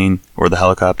the plane or the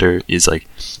helicopter is like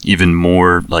even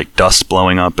more like dust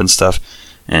blowing up and stuff.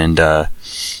 And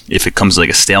if it comes to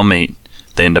like a stalemate,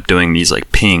 they end up doing these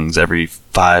like pings every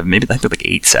 5, maybe like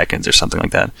 8 seconds or something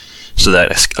like that. So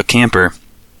that a camper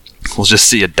will just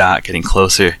see a dot getting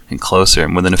closer and closer,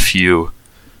 and within a few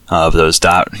of those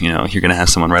dots, you're going to have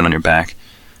someone right on your back,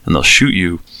 and they'll shoot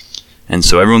you. And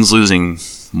so everyone's losing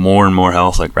more and more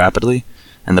health like rapidly,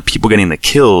 and the people getting the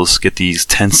kills get these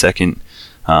 10-second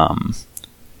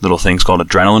little things called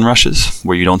adrenaline rushes,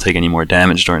 where you don't take any more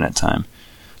damage during that time.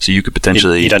 So you could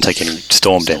potentially... You don't take any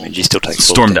storm damage, you still take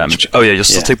storm damage. Oh yeah, you'll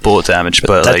still take bullet damage,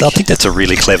 but I think that's a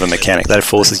really clever mechanic. That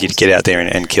forces you to get out there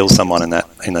and kill someone in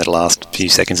that last few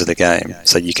seconds of the game,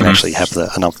 so you can actually have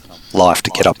enough life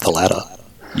to get up the ladder.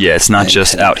 Yeah, it's not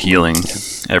just out healing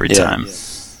every time.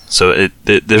 So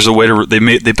there's a way to...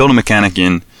 They built a mechanic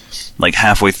in like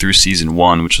halfway through Season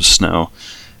 1, which was Snow,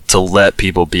 to let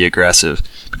people be aggressive,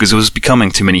 because it was becoming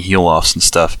too many heal-offs and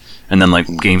stuff, and then like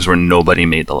games where nobody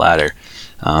made the ladder.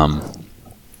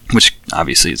 Which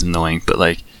obviously is annoying, but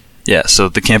like, yeah, so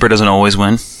the camper doesn't always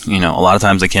win. A lot of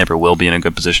times the camper will be in a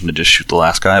good position to just shoot the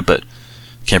last guy, but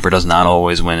camper does not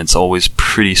always win. It's always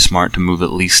pretty smart to move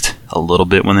at least a little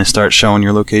bit when they start showing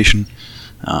your location.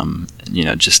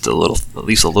 Just at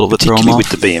least a little bit, throw them off.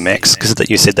 With the BMX, because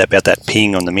you said that about that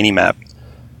ping on the minimap.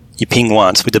 You ping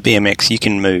once, with the BMX you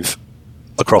can move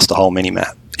across the whole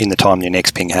minimap in the time your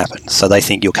next ping happens. So they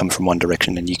think you'll come from one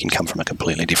direction and you can come from a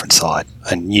completely different side.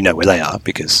 And you know where they are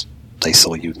because they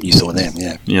saw you saw them,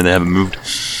 yeah. Yeah, they haven't moved.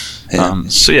 Yeah.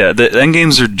 So yeah, the end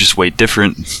games are just way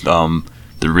different.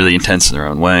 They're really intense in their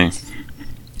own way.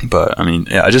 But, I mean,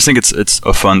 yeah, I just think it's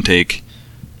a fun take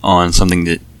on something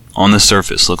that, on the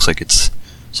surface, looks like it's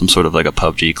some sort of like a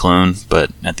PUBG clone,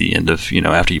 but at the end of,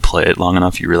 after you play it long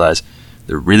enough, you realize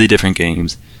they're really different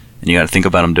games, and you got to think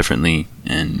about them differently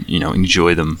and,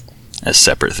 enjoy them as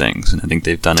separate things. And I think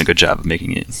they've done a good job of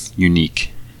making it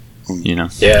unique,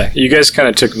 Yeah, you guys kind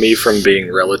of took me from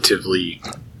being relatively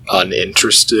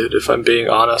uninterested, if I'm being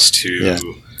honest, to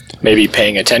maybe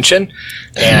paying attention.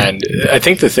 And I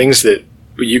think the things that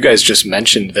you guys just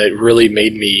mentioned that really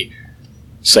made me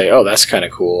say, oh, that's kind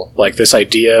of cool. Like this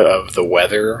idea of the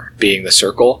weather being the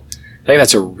circle. I think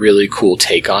that's a really cool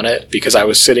take on it, because I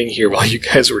was sitting here while you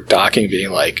guys were talking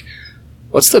being like,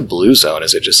 what's the blue zone?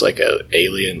 Is it just like an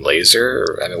alien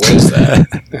laser? I mean, what is that?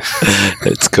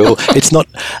 It's cool.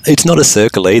 It's not a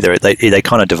circle either. They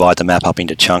kind of divide the map up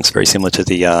into chunks, very similar to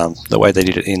the way they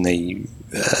did it in the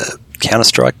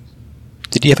Counter-Strike.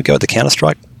 Did you ever go at the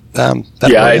Counter-Strike?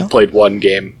 Yeah, I played one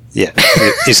game. Yeah,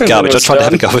 it's garbage. I tried to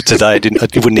have a go at it today.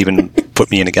 It wouldn't even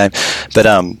put me in a game. But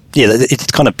it's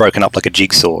kind of broken up like a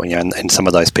jigsaw, and some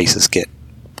of those pieces get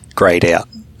grayed out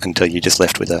until you're just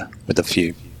left with a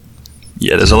few.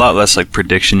 Yeah, there's a lot less like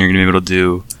prediction you're gonna be able to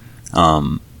do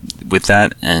with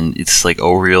that, and it's like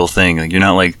a real thing. Like you're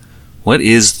not like, what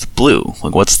is the blue?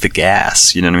 Like what's the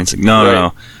gas? You know what I mean? It's like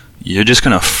no. You're just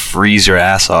gonna freeze your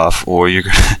ass off, or you're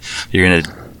gonna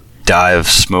die of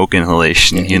smoke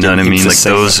inhalation. You know what I mean? Like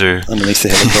those are underneath the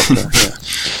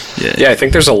helicopter. Yeah, I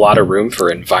think there's a lot of room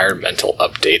for environmental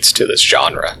updates to this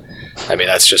genre. I mean,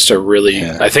 that's just a really.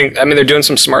 I mean, they're doing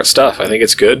some smart stuff. I think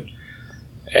it's good,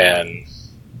 and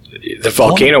the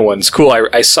volcano one's cool.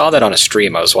 I saw that on a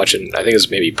stream. I was watching. I think it was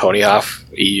maybe Ponyhoff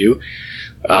EU.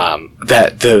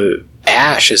 That the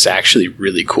ash is actually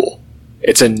really cool.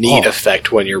 It's a neat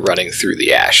effect when you're running through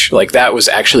the ash. Like, that was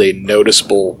actually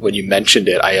noticeable when you mentioned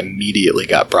it. I immediately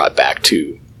got brought back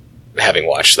to having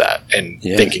watched that and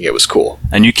thinking it was cool.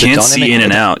 And you can't see in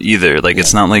and out either. Like,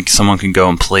 it's not like someone can go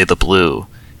and play the blue,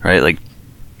 right? Like,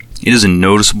 it is a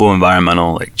noticeable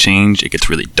environmental like change. It gets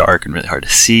really dark and really hard to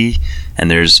see. And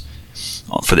there's,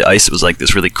 for the ice, it was like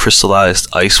this really crystallized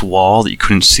ice wall that you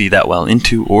couldn't see that well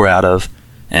into or out of.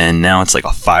 And now it's like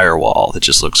a firewall that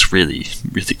just looks really,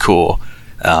 really cool.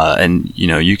 And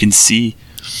you can see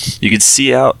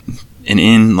out and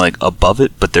in like above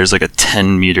it, but there's like a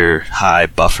 10-meter high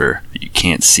buffer that you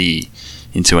can't see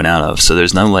into and out of. So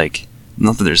there's no like,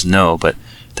 not that there's no, but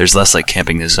there's less like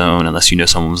camping the zone unless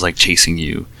someone was like chasing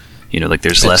you. Like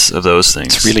there's less of those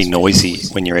things. It's really noisy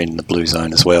when you're in the blue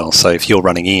zone as well. So if you're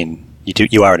running in,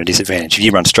 you are at a disadvantage. If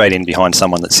you run straight in behind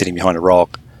someone that's sitting behind a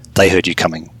rock, they heard you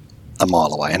coming a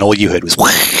mile away, and all you heard was, So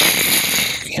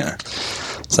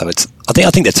I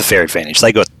think that's a fair advantage.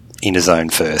 They got into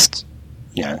zone first.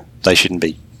 They shouldn't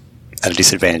be at a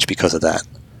disadvantage because of that,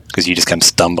 because you just come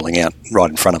stumbling out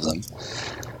right in front of them.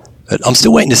 But I'm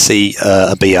still waiting to see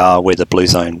a BR where the blue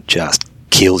zone just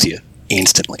kills you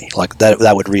instantly. Like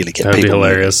that would really get That'd people be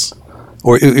hilarious.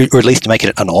 or at least make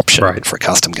it an option Right. for a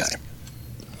custom game.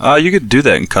 You could do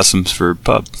that in customs for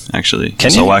pub, actually.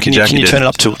 Can So you? Wacky Can Jackie you did. turn it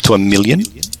up to 1 million?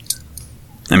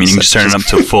 I mean, you can just turn it up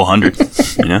to a full 100.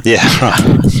 You know. Yeah, right.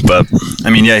 But I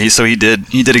mean, yeah. He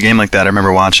did a game like that. I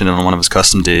remember watching it on one of his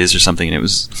custom days or something, and it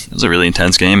was a really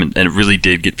intense game, and it really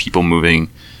did get people moving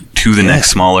to the next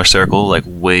smaller circle like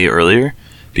way earlier,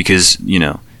 because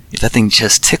if that thing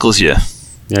just tickles you,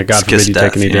 Yeah, God it's forbid you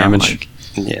death, take any damage. like,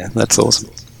 Yeah, that's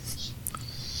awesome.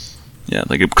 yeah,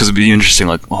 like because it'd be interesting.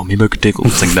 Like, oh, maybe I could tickle.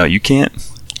 It's like, no, you can't.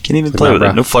 Can't even play no, with it.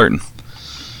 bruh. No flirting.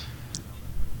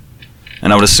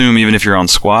 And I would assume even if you're on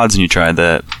squads and you tried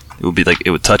that, it would be like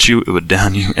it would touch you, it would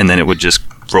down you, and then it would just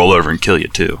roll over and kill you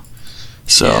too.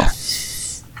 So,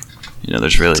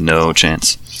 there's really no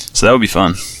chance. So that would be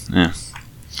fun. Yeah.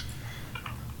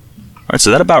 All right,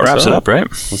 so that about wraps it up, right?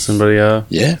 Well, somebody Yeah.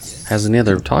 has any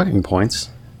other talking points?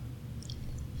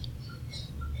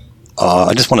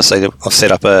 I just want to say that I've set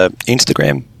up a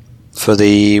Instagram for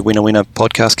the Winner Winner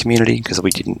podcast community because we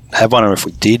didn't have one, or if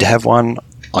we did have one,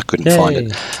 I couldn't find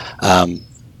it.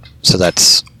 So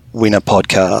that's Winner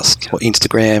Podcast, or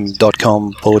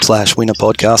Instagram.com/Winner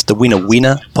Podcast. The Winner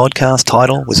Winner podcast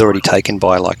title was already taken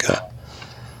by like a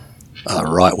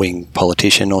right wing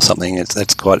politician or something.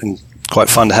 It's quite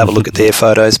fun to have a look at their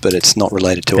photos, but it's not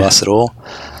related to us at all.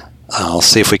 I'll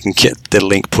see if we can get the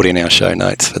link put in our show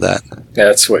notes for that.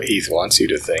 That's what Heath wants you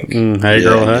to think. Hey,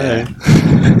 girl, hey.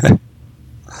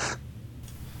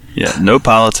 Yeah, no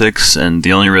politics, and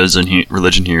the only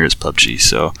religion here is PUBG.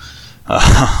 So,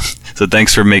 so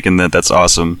thanks for making that. That's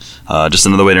awesome. Just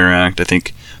another way to interact. I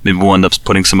think maybe we'll end up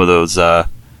putting some of those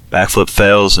backflip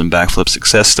fails and backflip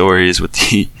success stories with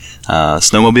the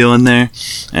snowmobile in there,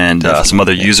 and some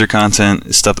other user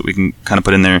content, stuff that we can kind of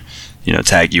put in there.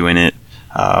 Tag you in it.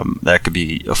 That could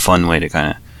be a fun way to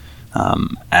kind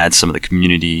of add some of the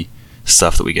community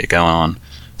stuff that we get going on.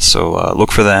 So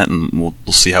look for that, and we'll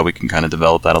see how we can kind of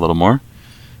develop that a little more.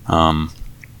 And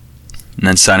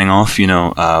then signing off,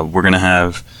 we're gonna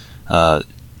have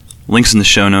links in the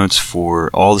show notes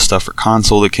for all the stuff for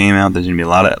console that came out. There's gonna be a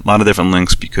lot of different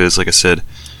links because, like I said,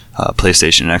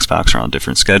 PlayStation and Xbox are on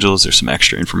different schedules. There's some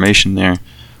extra information there.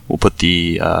 We'll put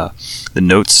the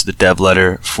notes, the dev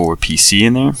letter for PC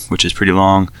in there, which is pretty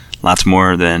long. Lots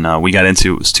more than we got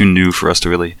into. It was too new for us to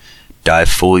really dive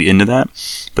fully into that.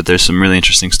 But there's some really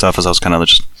interesting stuff as I was kind of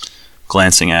just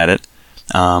glancing at it.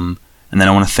 And then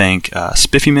I want to thank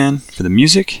Spiffy Man for the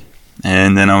music.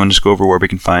 And then I want to just go over where we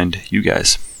can find you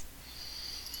guys.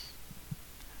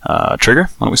 Trigger,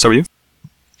 why don't we start with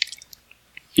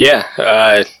you?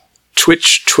 Yeah,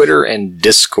 Twitch, Twitter, and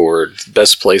Discord. The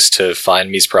best place to find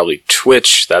me is probably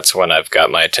Twitch. That's when I've got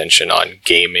my attention on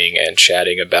gaming and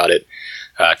chatting about it.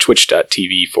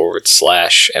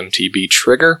 Twitch.tv/MTB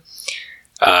Trigger.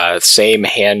 Same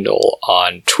handle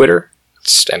on Twitter.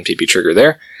 It's MTB Trigger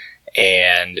there.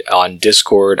 And on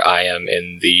Discord, I am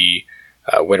in the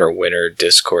Winner Winner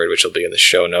Discord, which will be in the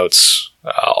show notes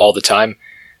all the time.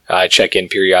 I check in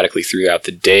periodically throughout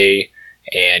the day.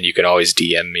 And you can always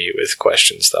DM me with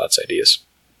questions, thoughts, ideas.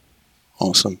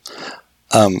 Awesome.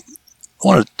 I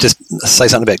want to just say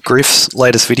something about Griff's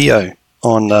latest video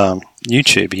on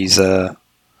YouTube. His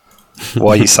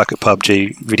Why You Suck at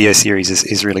PUBG video series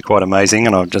is really quite amazing,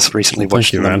 and I've just recently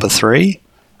watched number 3.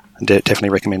 I definitely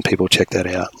recommend people check that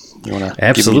out. You want to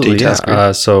Absolutely, give me details,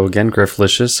 yeah. So again,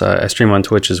 Grifflicious. I stream on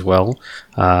Twitch as well.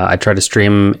 I try to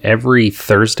stream every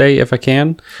Thursday if I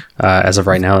can. As of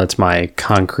right now, that's my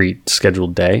concrete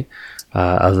scheduled day.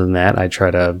 Other than that, I try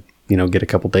to get a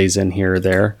couple days in here or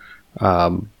there.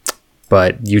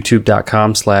 But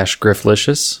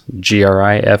youtube.com/Grifflicious,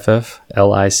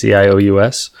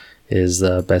 GRIFFLICIOUS is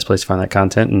the best place to find that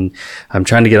content. And I'm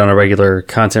trying to get on a regular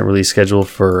content release schedule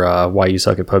for Why You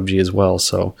Suck at PUBG as well.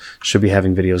 So should be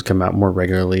having videos come out more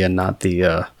regularly and not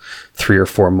the 3 or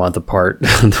 4 month apart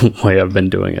the way I've been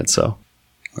doing it. So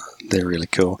they're really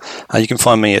cool. You can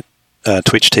find me at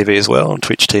Twitch TV as well,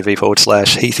 Twitch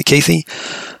TV/HeathyKeithy.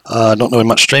 Not doing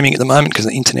much streaming at the moment because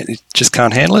the internet just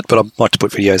can't handle it, but I'd like to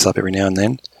put videos up every now and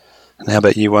then. And how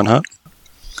about you, One Hut?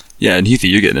 Yeah, and Heathy,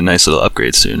 you're getting a nice little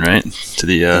upgrade soon, right? To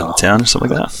the town or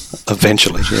something like that?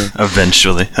 Eventually, yeah.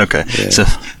 Eventually, okay. Yeah. So,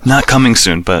 not coming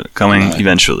soon, but coming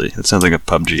eventually. That sounds like a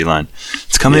PUBG line.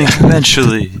 It's coming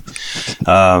eventually.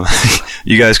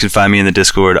 You guys can find me in the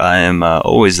Discord. I am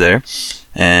always there.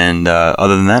 And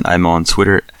other than that, I'm on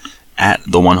Twitter at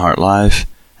TheOneHeartLive.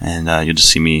 And you'll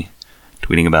just see me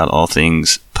tweeting about all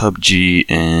things PUBG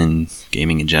and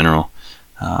gaming in general.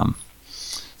 So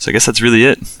I guess that's really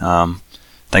it.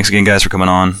 thanks again, guys, for coming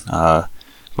on.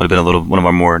 Would have been one of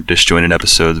our more disjointed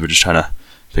episodes. We're just trying to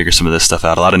figure some of this stuff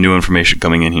out. A lot of new information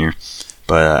coming in here.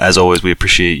 But as always, we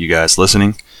appreciate you guys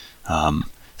listening.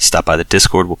 Stop by the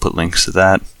Discord. We'll put links to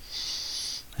that.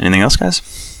 Anything else, guys?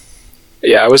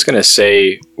 Yeah, I was going to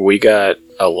say we got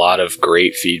a lot of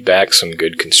great feedback, some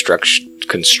good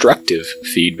constructive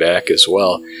feedback as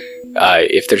well.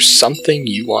 If there's something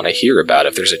you want to hear about,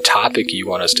 if there's a topic you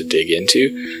want us to dig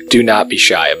into, do not be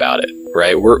shy about it,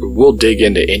 right? We'll dig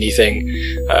into anything.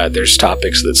 There's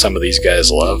topics that some of these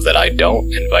guys love that I don't,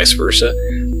 and vice versa.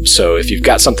 So if you've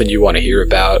got something you want to hear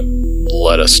about,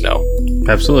 let us know.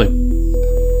 Absolutely.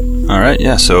 All right,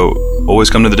 yeah, so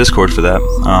always come to the Discord for that.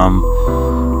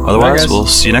 Otherwise, we'll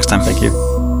see you next time. Thank you.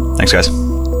 Thanks, guys.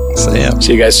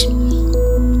 See you guys.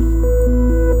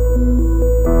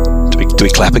 Do we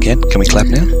clap again? Can we clap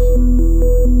now?